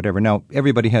 1 year or whatever. Now,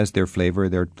 everybody has their flavor,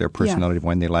 their personality of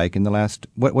wine they like. In the last,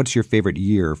 what's your favorite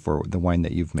year for the wine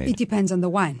that you've made? It depends on the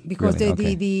wine because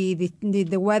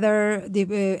the weather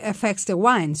affects the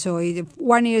wine. So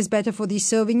 1 year is better for the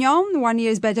Sauvignon, 1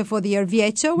 year is better for the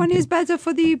Orvieto, 1 year is better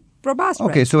for the robust red.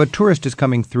 Okay, so a tourist is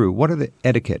coming through. What are the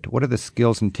etiquette? What are the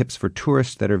skills and tips for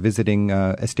tourists that are visiting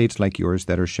estates like yours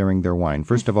that are sharing their wine?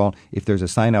 First of all, if there's a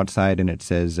sign outside and it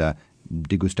says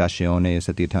degustazione, is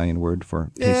that the Italian word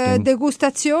for tasting?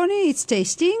 Degustazione, it's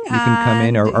tasting. You can come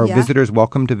in. Are visitors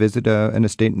welcome to visit an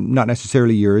estate, not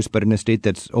necessarily yours, but an estate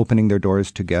that's opening their doors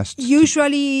to guests?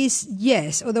 Usually,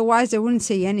 yes. Otherwise, they wouldn't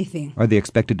say anything. Are they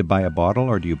expected to buy a bottle,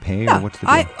 or do you pay, or what's the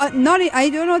deal? I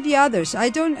don't know the others. I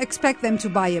don't expect them to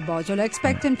buy a bottle. I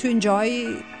expect them to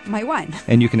enjoy my wine.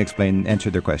 And you can answer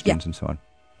their questions and so on.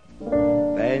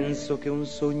 Penso che un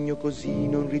sogno così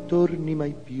non ritorni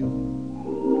mai più.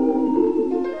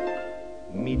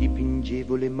 Mi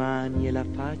dipingevo le mani e la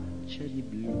faccia di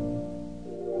blu.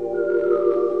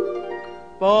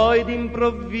 Poi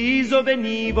d'improvviso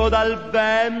venivo dal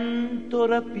vento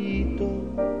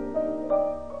rapito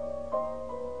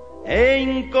e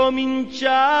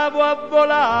incominciavo a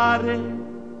volare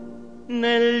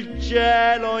nel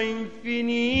cielo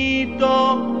infinito.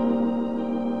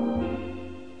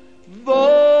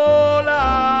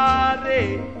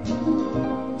 Volare,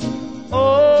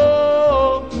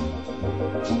 oh,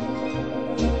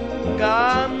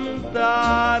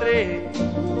 cantare,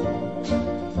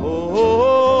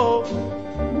 oh,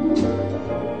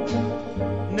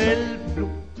 nel blu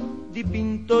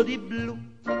dipinto di blu.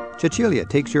 Cecilia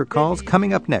takes your calls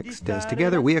coming up next as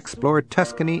together we explore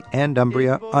Tuscany and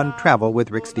Umbria on Travel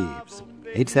with Rick Steves.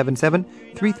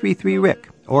 877-333-RICK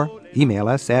or email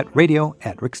us at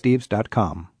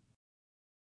radio@ricksteves.com.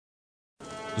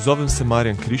 Zovem se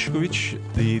Marijan Krišković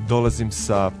I dolazim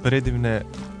sa predivne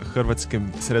hrvatske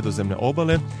sredozemne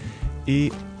obale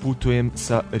I putujem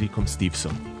sa Rickom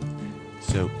Stevesom.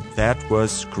 So that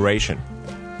was Croatian.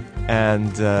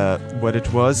 And what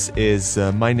it was is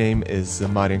my name is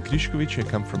Marijan Krišković. I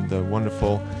come from the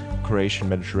wonderful Croatian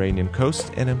Mediterranean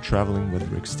coast and I'm traveling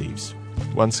with Rick Steves.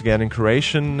 Once again in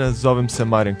Croatian, zovem se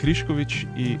Marijan Krišković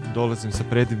I dolazim sa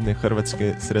predivne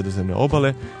hrvatske sredozemne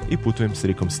obale I putujem s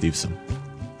Rickom Stevesom.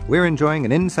 We're enjoying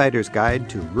an insider's guide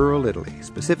to rural Italy,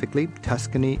 specifically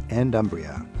Tuscany and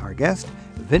Umbria. Our guest,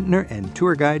 vintner and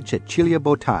tour guide Cecilia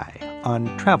Bottai on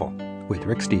Travel with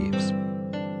Rick Steves.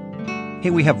 Hey,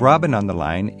 we have Robin on the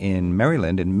line in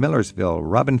Maryland, in Millersville.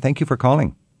 Robin, thank you for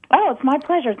calling. Oh, it's my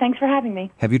pleasure. Thanks for having me.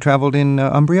 Have you traveled in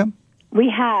Umbria? We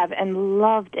have, and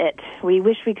loved it. We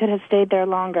wish we could have stayed there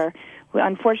longer.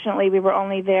 Unfortunately, we were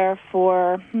only there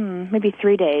for maybe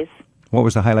 3 days. What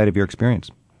was the highlight of your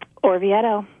experience?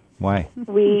 Orvieto. Why?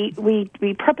 We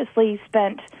purposely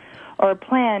spent or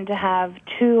planned to have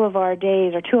 2 of our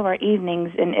days or 2 of our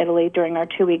evenings in Italy during our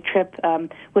 2-week trip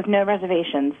with no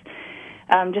reservations,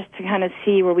 just to kind of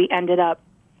see where we ended up.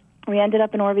 We ended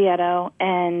up in Orvieto,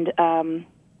 and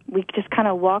we just kind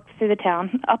of walked through the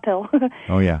town uphill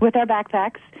with our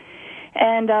backpacks,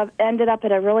 and ended up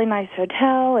at a really nice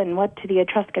hotel and went to the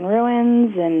Etruscan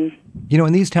ruins. And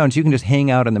in these towns, you can just hang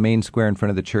out in the main square in front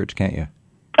of the church, can't you?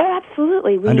 Oh,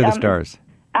 absolutely. Under the stars.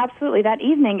 Absolutely. That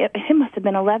evening, it must have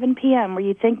been 11 p.m., where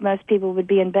you'd think most people would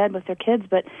be in bed with their kids,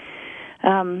 but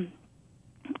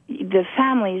the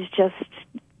families just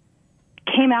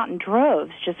came out in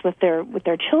droves, just with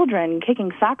their children,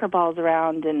 kicking soccer balls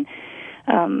around, and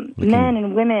men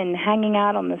and women hanging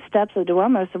out on the steps of the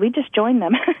Duomo, so we just joined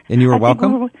them. And you were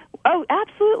welcome? Oh,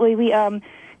 absolutely. We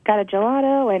got a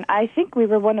gelato, and I think we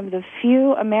were one of the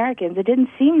few Americans. It didn't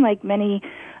seem like many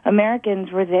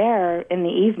Americans were there in the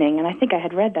evening, and I think I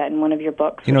had read that in one of your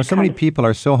books. So many people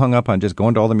are so hung up on just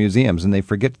going to all the museums, and they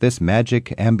forget this magic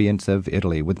ambience of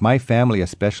Italy. With my family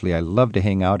especially, I love to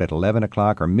hang out at 11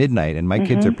 o'clock or midnight, and my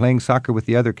kids are playing soccer with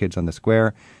the other kids on the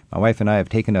square. My wife and I have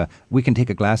we can take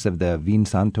a glass of the Vin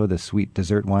Santo, the sweet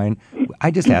dessert wine. I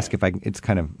just ask if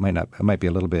it might be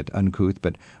a little bit uncouth,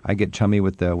 but I get chummy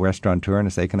with the restaurateur and I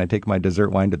say, can I take my dessert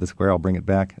wine to the square? I'll bring it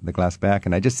back, the glass back.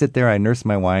 And I just sit there, I nurse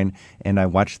my wine, and I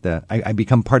watch I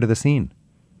become part of the scene.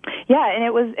 Yeah, and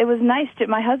it was nice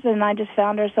my husband and I just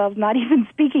found ourselves not even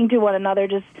speaking to one another,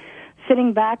 just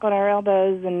sitting back on our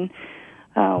elbows and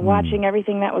watching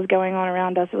everything that was going on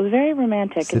around us. It was very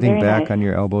romantic. Sitting and very back nice. on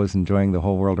your elbows, enjoying the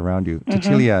whole world around you.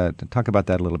 Cecilia, talk about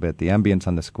that a little bit, the ambience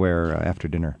on the square after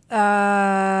dinner.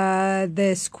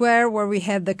 The square where we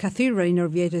have the cathedral in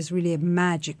Orvieto is really a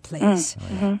magic place.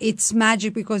 It's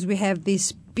magic because we have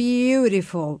this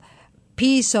beautiful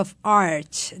piece of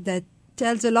art that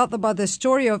tells a lot about the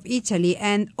story of Italy,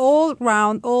 and all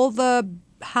around, all the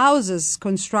houses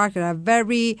constructed are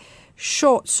very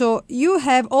short, so you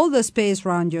have all the space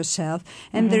around yourself,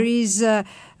 and there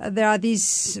are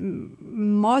these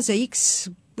mosaics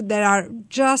that are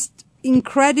just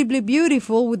incredibly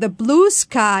beautiful with the blue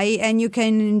sky, and you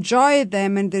can enjoy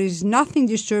them, and there is nothing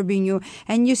disturbing you,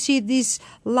 and you see this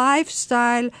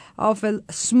lifestyle of a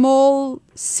small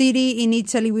city in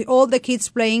Italy with all the kids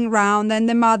playing around, and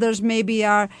the mothers maybe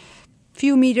are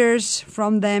few meters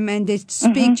from them, and they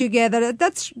speak together.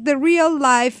 That's the real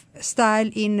lifestyle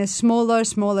in a smaller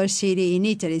city in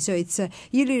Italy. So it's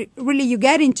you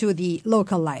get into the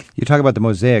local life. You talk about the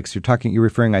mosaics. You're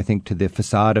referring, I think, to the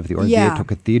facade of the Orvieto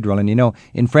Cathedral. And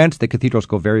in France, the cathedrals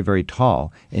go very, very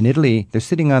tall. In Italy, they're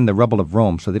sitting on the rubble of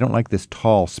Rome, so they don't like this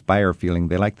tall spire feeling.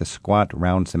 They like the squat,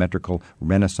 round, symmetrical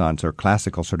Renaissance or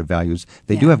classical sort of values.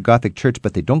 They do have Gothic church,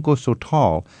 but they don't go so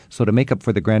tall. So to make up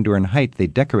for the grandeur and height, they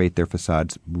decorate their facades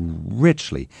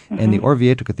richly. And the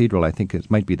Orvieto Cathedral, I think,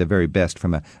 might be the very best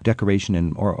from a decoration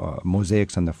and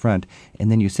mosaics on the front.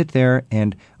 And then you sit there,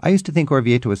 and I used to think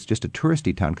Orvieto was just a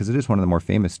touristy town because it is one of the more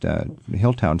famous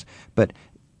hill towns. But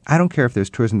I don't care if there's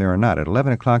tourism there or not. At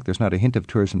 11 o'clock, there's not a hint of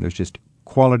tourism. There's just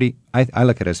quality. I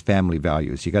look at it as family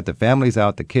values. You got the families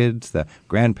out, the kids, the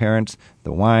grandparents,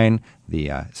 the wine,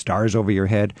 the stars over your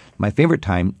head. My favorite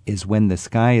time is when the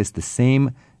sky is the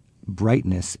same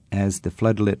brightness as the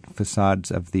floodlit facades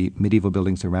of the medieval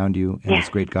buildings around you and this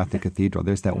great Gothic cathedral.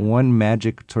 There's that one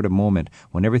magic sort of moment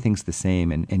when everything's the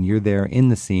same, and you're there in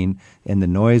the scene, and the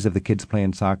noise of the kids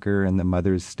playing soccer and the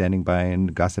mothers standing by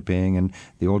and gossiping and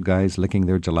the old guys licking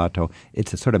their gelato.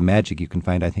 It's a sort of magic you can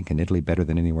find, I think, in Italy better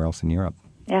than anywhere else in Europe.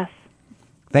 Yes.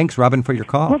 Thanks, Robin, for your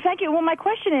call. Well, thank you. Well, my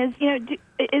question is,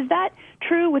 is that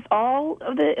true with all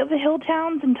of the hill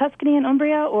towns in Tuscany and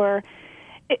Umbria, or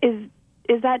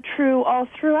is that true all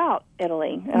throughout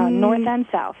Italy, north and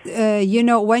south?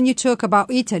 When you talk about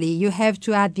Italy, you have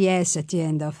to add the S at the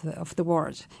end of the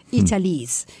word.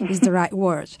 Italy's is the right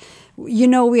word.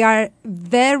 We are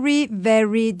very,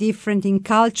 very different in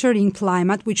culture, in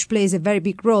climate, which plays a very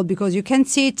big role, because you can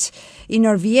sit in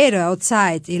Orvieto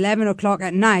outside 11 o'clock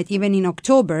at night, even in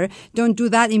October. Don't do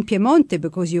that in Piemonte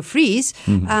because you freeze.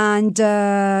 And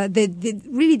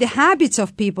the habits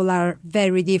of people are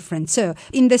very different. So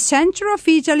in the center of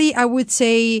Italy, I would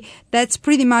say that's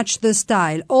pretty much the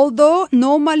style. Although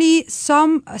normally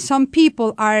some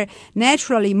people are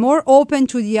naturally more open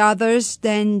to the others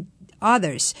than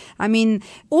others. I mean,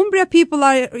 Umbria people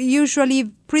are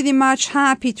usually pretty much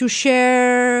happy to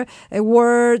share a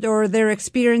word or their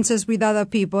experiences with other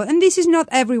people. And this is not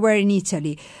everywhere in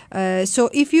Italy. So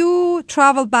if you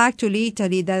travel back to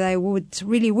Italy, that I would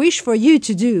really wish for you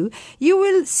to do, you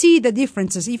will see the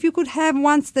differences. If you could have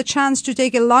once the chance to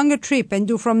take a longer trip and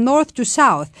do from north to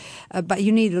south, but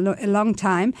you need a long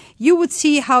time, you would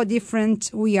see how different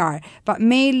we are. But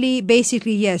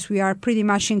basically, yes, we are pretty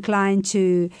much inclined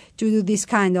to do this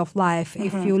kind of life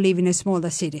if you live in a smaller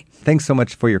city. Thanks so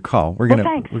much for your call. We're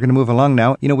gonna move along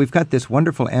now. You know, we've got this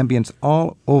wonderful ambience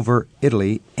all over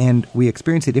Italy, and we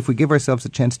experience it if we give ourselves a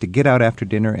chance to get out after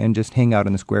dinner and just hang out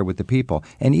in the square with the people.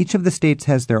 And each of the states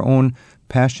has their own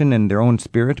passion and their own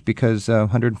spirit, because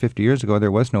 150 years ago there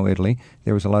was no Italy.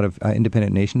 There was a lot of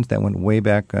independent nations that went way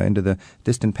back into the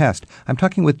distant past. I'm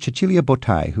talking with Cecilia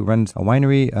Bottai, who runs a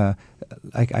winery.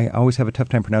 I always have a tough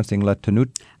time pronouncing La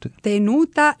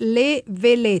Tenuta Le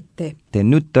Velette.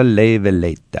 Tenuta Le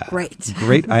Velette. Great.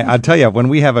 I'll tell you, when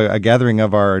we have a gathering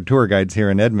of our tour guides here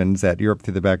in Edmonds at Europe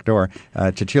Through the Back Door,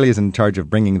 Cecilia is in charge of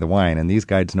bringing the wine, and these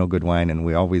guides know good wine, and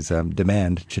we always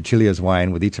demand Cecilia's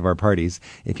wine with each of our parties.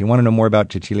 If you want to know more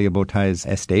about Cecilia Bottai's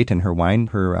estate and her wine,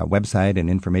 her website and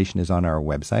information is on our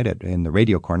website in the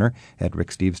radio corner at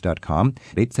ricksteves.com,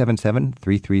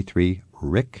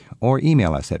 877-333-RICK, or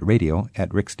email us at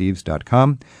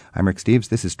radio@ricksteves.com. I'm Rick Steves.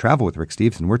 This is Travel with Rick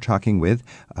Steves, and we're talking with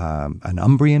an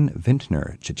Umbrian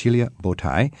vintner, Cecilia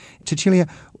Bottai. Cecilia,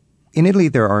 in Italy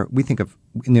in the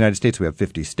United States we have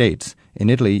 50 states.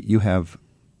 In Italy you have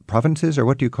provinces, or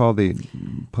what do you call the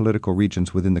political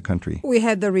regions within the country? We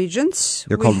have the regions.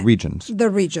 They're called regions. The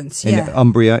regions, and yeah.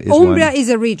 Umbria is Umbria is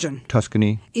a region.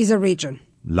 Tuscany is a region.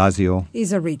 Lazio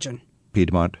is a region.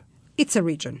 Piedmont. It's a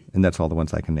region. And that's all the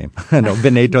ones I can name. No,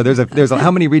 Veneto.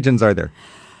 How many regions are there?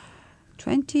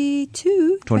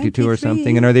 22 or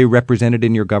something. And are they represented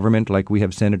in your government like we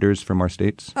have senators from our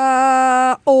states?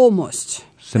 Almost.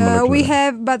 Similar to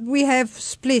we have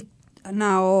split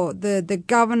now the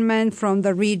government from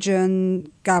the region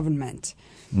government.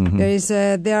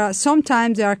 Mm-hmm.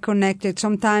 Sometimes they are connected.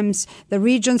 Sometimes the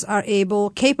regions are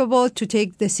capable to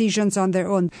take decisions on their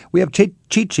own. We have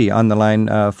Chichi on the line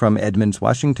from Edmonds,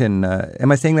 Washington.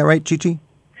 Am I saying that right, Chichi?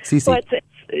 Cici. Well,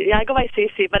 I go by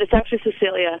Cici, but it's actually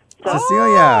Cecilia. So.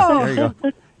 Cecilia, there you go.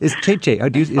 Is Cece?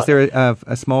 Is there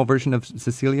a small version of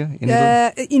Cecilia in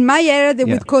Italy? In my area, they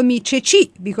would call me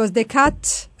Ceci because they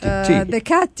cut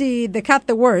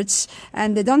the words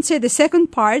and they don't say the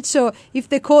second part. So if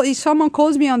someone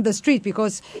calls me on the street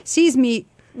because sees me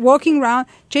walking around,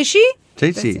 Ceci.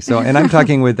 So, and I'm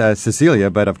talking with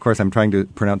Cecilia, but of course I'm trying to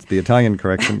pronounce the Italian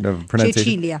correction of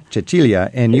pronunciation.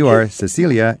 Cecilia, and you are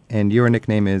Cecilia, and your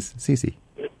nickname is Cici.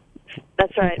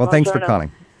 That's right. Well, thanks for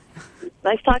calling.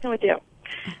 Nice talking with you.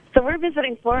 So we're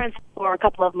visiting Florence for a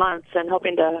couple of months and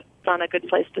hoping to find a good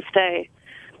place to stay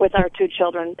with our two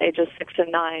children, ages 6 and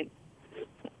 9.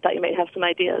 Thought you may have some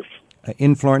ideas.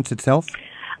 In Florence itself?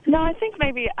 No, I think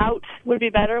maybe out would be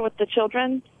better with the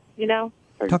children,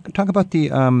 Talk about the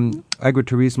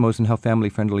agriturismos and how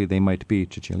family-friendly they might be,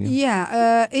 Cecilia.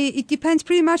 Yeah, it depends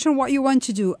pretty much on what you want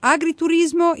to do.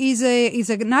 Agriturismo is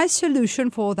a nice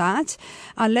solution for that,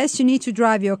 unless you need to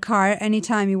drive your car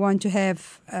anytime you want to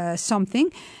have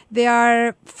something. There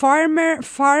are former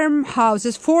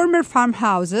farmhouses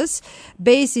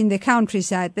based in the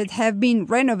countryside that have been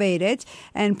renovated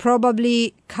and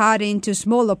probably cut into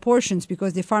smaller portions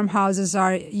because the farmhouses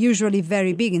are usually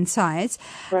very big in size.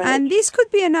 Right. And this could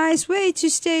be a nice way to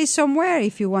stay somewhere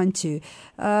if you want to.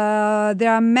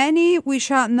 There are many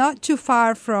which are not too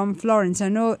far from Florence. I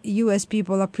know U.S.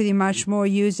 people are pretty much more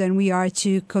used than we are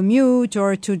to commute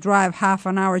or to drive half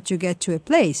an hour to get to a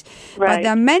place. Right. But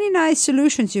there are many nice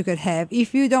solutions you could have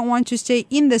if you don't want to stay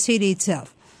in the city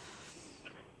itself.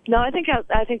 No, I think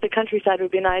the countryside would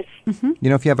be nice. Mm-hmm.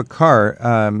 If you have a car,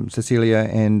 Cecilia,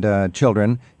 and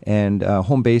children, and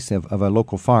home base of a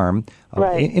local farm.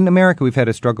 Right. In America, we've had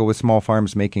a struggle with small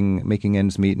farms making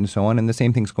ends meet and so on, and the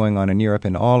same thing's going on in Europe.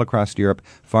 And all across Europe,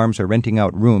 farms are renting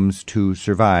out rooms to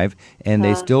survive, and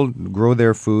they still grow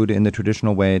their food in the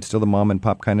traditional way. It's still the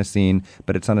mom-and-pop kind of scene,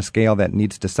 but it's on a scale that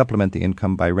needs to supplement the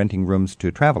income by renting rooms to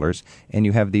travelers. And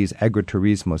you have these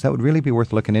agriturismos. That would really be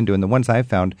worth looking into. And the ones I've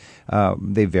found,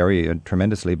 they vary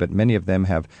tremendously, but many of them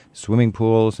have swimming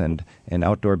pools and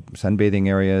outdoor sunbathing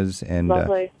areas and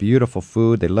beautiful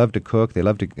food. They love to cook. They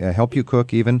love to help you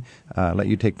cook even, let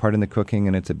you take part in the cooking,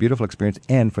 and it's a beautiful experience.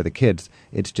 And for the kids,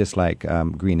 it's just like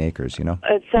green acres,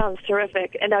 It sounds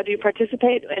terrific. And now, do you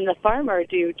participate in the farm, or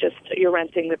do you you're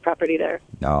renting the property there?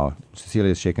 No,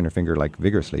 Cecilia's shaking her finger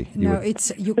vigorously.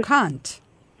 You can't.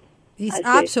 It's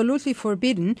absolutely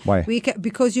forbidden. Why?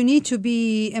 Because you need to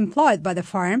be employed by the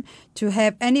farm to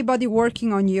have anybody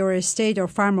working on your estate or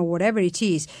farm or whatever it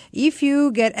is. If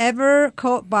you get ever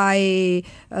caught by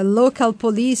a local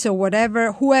police or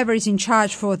whatever, whoever is in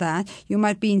charge for that, you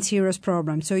might be in serious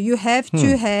problems. So you have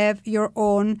to have your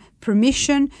own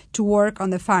permission to work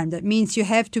on the farm. That means you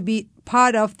have to be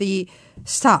part of the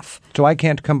staff. So I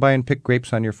can't come by and pick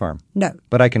grapes on your farm? No.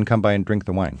 But I can come by and drink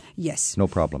the wine? Yes. No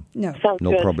problem? No. Sounds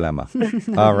No good. problema.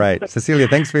 All right. Cecilia,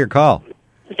 thanks for your call.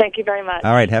 Thank you very much.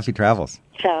 All right. Happy travels.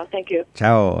 Ciao. Thank you.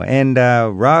 Ciao. And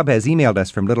Rob has emailed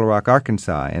us from Little Rock,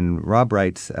 Arkansas, and Rob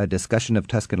writes, a discussion of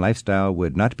Tuscan lifestyle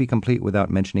would not be complete without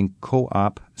mentioning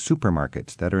co-op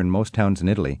supermarkets that are in most towns in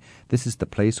Italy. This is the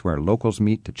place where locals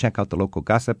meet to check out the local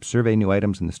gossip, survey new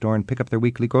items in the store, and pick up their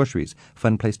weekly groceries.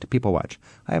 Fun place to people watch.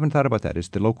 I haven't thought about that. Is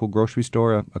the local grocery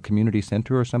store a community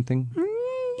center or something?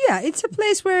 Yeah, it's a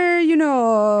place where,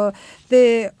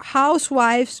 the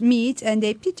housewives meet and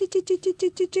they... Do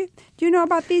you know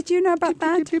about this? Do you know about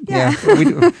that? Yeah.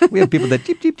 We have people that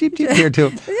cheep here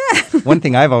too. Yeah. One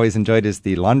thing I've always enjoyed is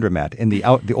the laundromat,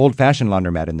 the old-fashioned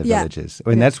laundromat in the villages.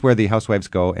 And that's where the housewives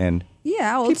go and...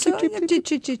 Yeah, also...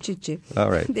 All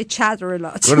right. They chatter a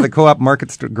lot. Go to the co-op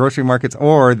markets, grocery markets,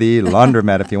 or the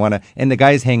laundromat if you want to. And the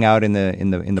guys hang out in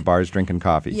the bars drinking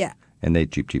coffee. Yeah. And they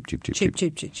cheep. Cheep.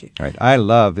 All right. I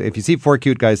love, if you see four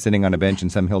cute guys sitting on a bench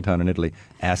in some hill town in Italy,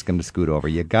 ask them to scoot over.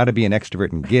 You got to be an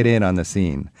extrovert and get in on the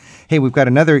scene. Hey, we've got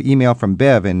another email from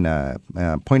Bev in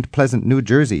Point Pleasant, New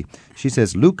Jersey. She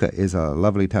says, Lucca is a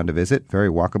lovely town to visit, very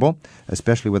walkable,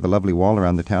 especially with a lovely wall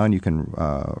around the town. You can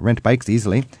rent bikes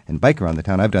easily and bike around the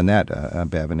town. I've done that,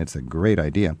 Bev, and it's a great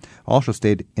idea. Also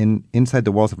stayed inside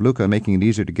the walls of Lucca, making it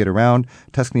easier to get around.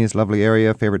 Tuscany is a lovely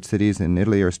area. Favorite cities in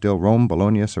Italy are still Rome,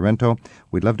 Bologna, Sorrento.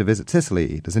 We'd love to visit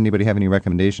Sicily. Does anybody have any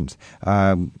recommendations?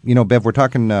 Bev, we're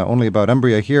talking only about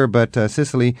Umbria here, but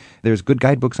Sicily, there's good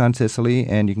guidebooks on Sicily,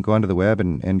 and you can go onto the web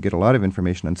and get a lot of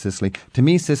information on Sicily. To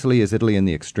me, Sicily is Italy in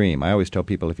the extreme. I always tell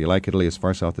people, if you like Italy as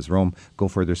far south as Rome, go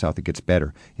further south, it gets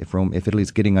better. If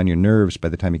Italy's getting on your nerves by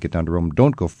the time you get down to Rome,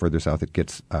 don't go further south, it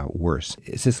gets worse.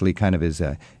 Sicily kind of is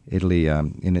Italy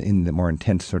in the more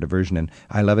intense sort of version, and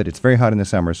I love it. It's very hot in the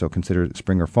summer, so consider it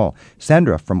spring or fall.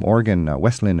 Sandra from Oregon,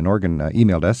 West Lynn in Oregon,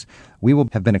 emailed us. We will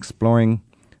have been exploring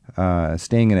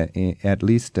staying at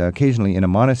least occasionally in a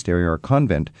monastery or a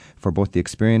convent for both the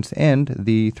experience and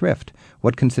the thrift.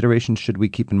 What considerations should we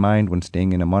keep in mind when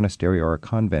staying in a monastery or a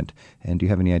convent? And do you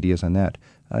have any ideas on that?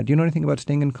 Do you know anything about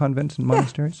staying in convents and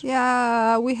monasteries?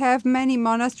 Yeah, we have many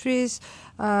monasteries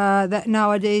that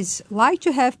nowadays like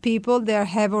to have people. They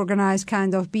have organized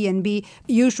kind of B&B.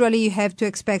 Usually you have to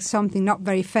expect something not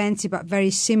very fancy, but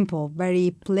very simple,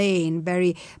 very plain,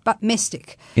 but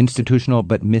mystic. Institutional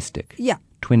but mystic. Yeah.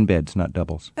 Twin beds, not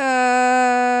doubles.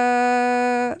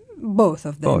 Both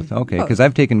of them. Both, okay. Because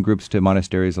I've taken groups to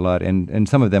monasteries a lot, and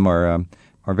some of them are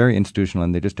very institutional,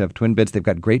 and they just have twin beds. They've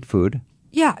got great food.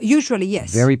 Yeah, usually,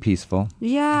 yes. Very peaceful.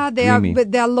 Yeah, they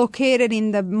are located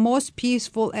in the most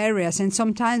peaceful areas, and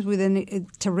sometimes with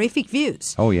terrific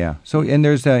views. Oh yeah. So and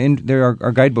there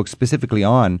are guidebooks specifically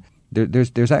on.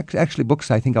 There's actually books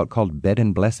I think out called Bed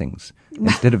and Blessings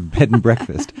instead of Bed and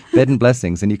Breakfast. Bed and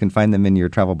Blessings, and you can find them in your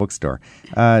travel bookstore.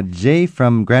 Jay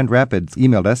from Grand Rapids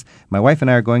emailed us. My wife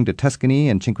and I are going to Tuscany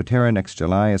and Cinque Terre next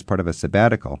July as part of a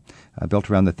sabbatical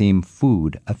built around the theme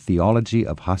Food, a Theology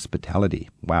of Hospitality.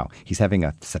 Wow, he's having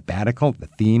a sabbatical. The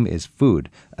theme is Food,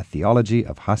 a Theology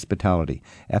of Hospitality.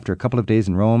 After a couple of days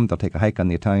in Rome, they'll take a hike on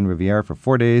the Italian Riviera for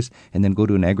 4 days and then go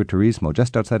to an agriturismo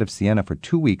just outside of Siena for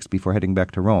 2 weeks before heading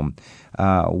back to Rome.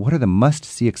 What are the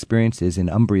must-see experiences in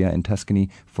Umbria and Tuscany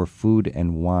for food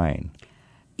and wine?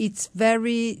 It's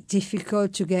very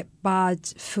difficult to get bad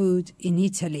food in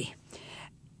Italy.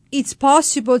 It's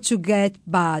possible to get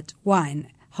bad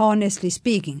wine, honestly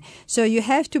speaking. So you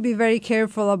have to be very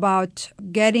careful about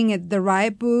getting the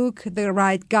right book, the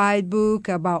right guidebook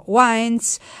about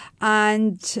wines,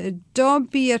 and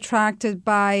don't be attracted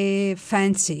by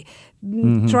fancy.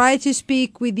 Mm-hmm. Try to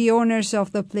speak with the owners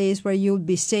of the place where you'll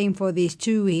be staying for these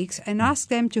 2 weeks and ask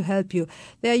them to help you.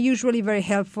 They're usually very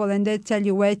helpful, and they tell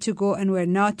you where to go and where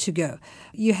not to go.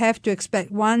 You have to expect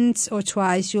once or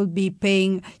twice you'll be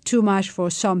paying too much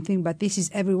for something, but this is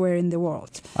everywhere in the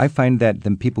world. I find that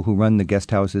the people who run the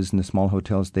guest houses and the small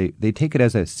hotels, they take it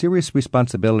as a serious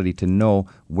responsibility to know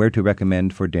where to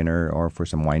recommend for dinner or for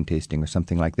some wine tasting or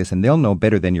something like this, and they'll know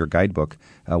better than your guidebook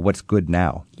what's good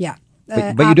now. Yeah.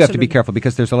 But you do have to be careful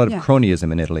because there's a lot of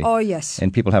cronyism in Italy. Oh, yes.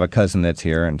 And people have a cousin that's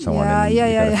here and so on. And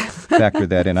Yeah. Factor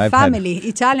that in.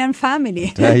 Italian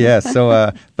family. Yes.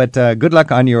 So, but good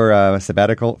luck on your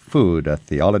sabbatical. Food, a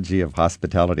theology of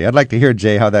hospitality. I'd like to hear,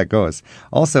 Jay, how that goes.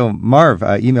 Also, Marv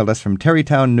emailed us from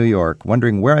Terrytown, New York,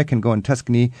 wondering where I can go in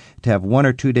Tuscany to have 1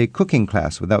 or 2 day cooking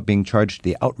class without being charged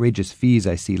the outrageous fees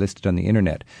I see listed on the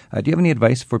internet. Do you have any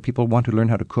advice for people who want to learn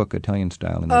how to cook Italian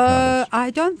style in their travels? I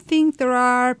don't think there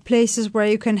are places where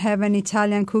you can have an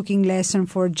Italian cooking lesson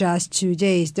for just 2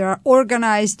 days. There are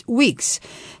organized weeks.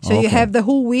 So you have the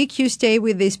whole week, you stay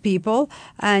with these people,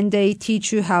 and they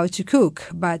teach you how to cook.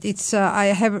 But it's I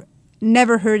have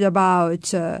never heard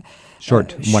about...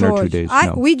 Short 1 or 2 days.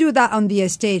 No. We do that on the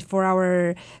estate for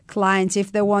our clients.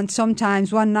 If they want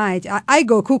sometimes one night, I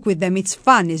go cook with them. It's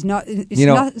fun. It's not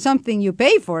something you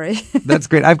pay for it. That's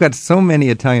great. I've got so many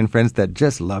Italian friends that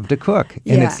just love to cook.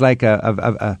 And it's like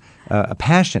a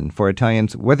passion for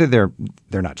Italians, whether they're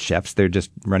not chefs, they're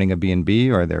just running a B&B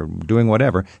or they're doing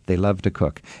whatever, they love to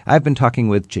cook. I've been talking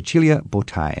with Cecilia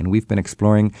Botai, and we've been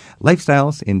exploring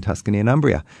lifestyles in Tuscany and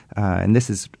Umbria. And this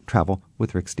is Travel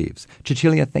with Rick Steves.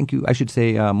 Cecilia, thank you. I should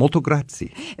say molto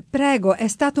grazie. Prego, è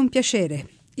stato un piacere.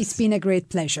 It's been a great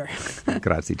pleasure.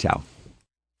 Grazie, ciao.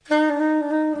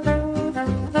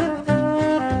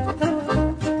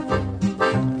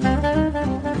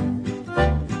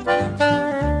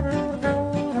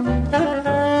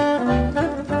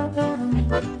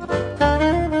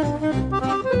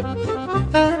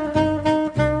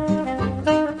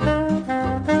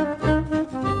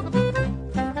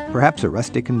 Perhaps a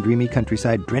rustic and dreamy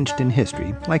countryside drenched in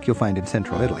history, like you'll find in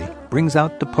central Italy, brings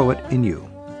out the poet in you.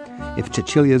 If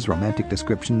Cecilia's romantic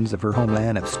descriptions of her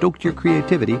homeland have stoked your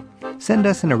creativity, send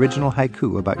us an original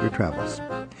haiku about your travels.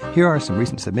 Here are some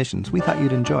recent submissions we thought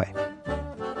you'd enjoy.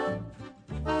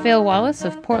 Phil Wallace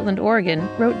of Portland, Oregon,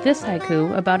 wrote this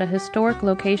haiku about a historic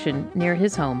location near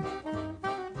his home.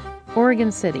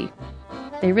 Oregon City.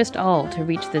 They risked all to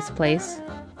reach this place.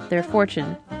 Their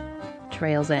fortune,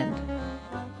 trail's end.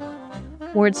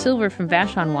 Ward Silver from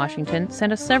Vashon, Washington,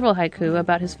 sent us several haiku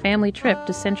about his family trip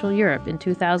to Central Europe in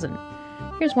 2000.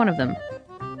 Here's one of them.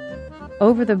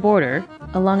 Over the border,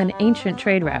 along an ancient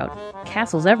trade route,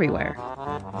 castles everywhere.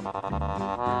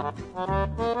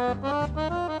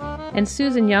 And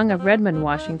Susan Young of Redmond,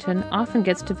 Washington, often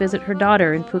gets to visit her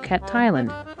daughter in Phuket,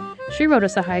 Thailand. She wrote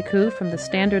us a haiku from the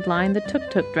standard line the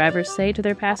tuk-tuk drivers say to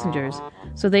their passengers,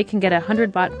 so they can get a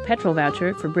 100 baht petrol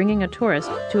voucher for bringing a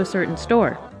tourist to a certain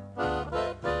store.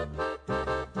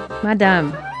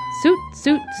 Madame, suit,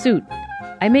 suit, suit.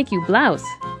 I make you blouse.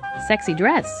 Sexy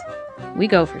dress. We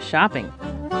go for shopping.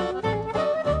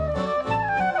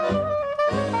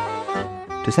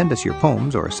 To send us your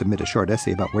poems or submit a short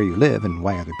essay about where you live and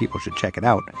why other people should check it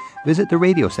out, visit the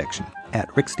radio section at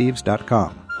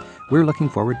ricksteves.com. We're looking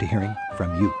forward to hearing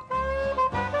from you.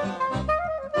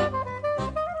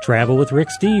 Travel with Rick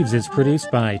Steves is produced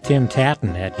by Tim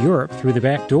Tatton at Europe Through the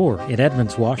Back Door in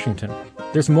Edmonds, Washington.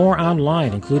 There's more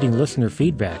online, including listener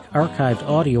feedback, archived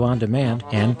audio on demand,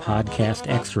 and podcast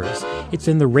extras. It's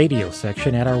in the radio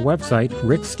section at our website,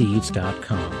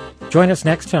 ricksteves.com. Join us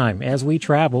next time as we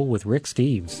travel with Rick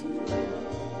Steves.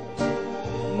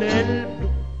 Nel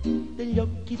blu degli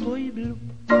occhi tuoi blu,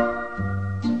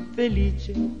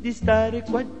 felice di stare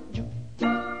qua giù.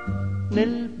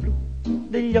 Nel blu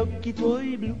degli occhi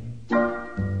tuoi blu,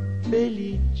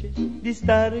 felice di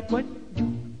stare qua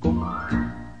giù con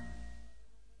te.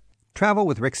 Travel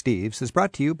with Rick Steves is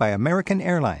brought to you by American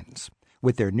Airlines.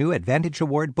 With their new Advantage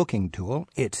Award booking tool,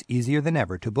 it's easier than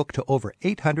ever to book to over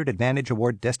 800 Advantage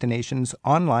Award destinations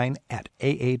online at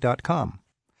aa.com.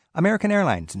 American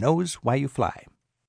Airlines knows why you fly.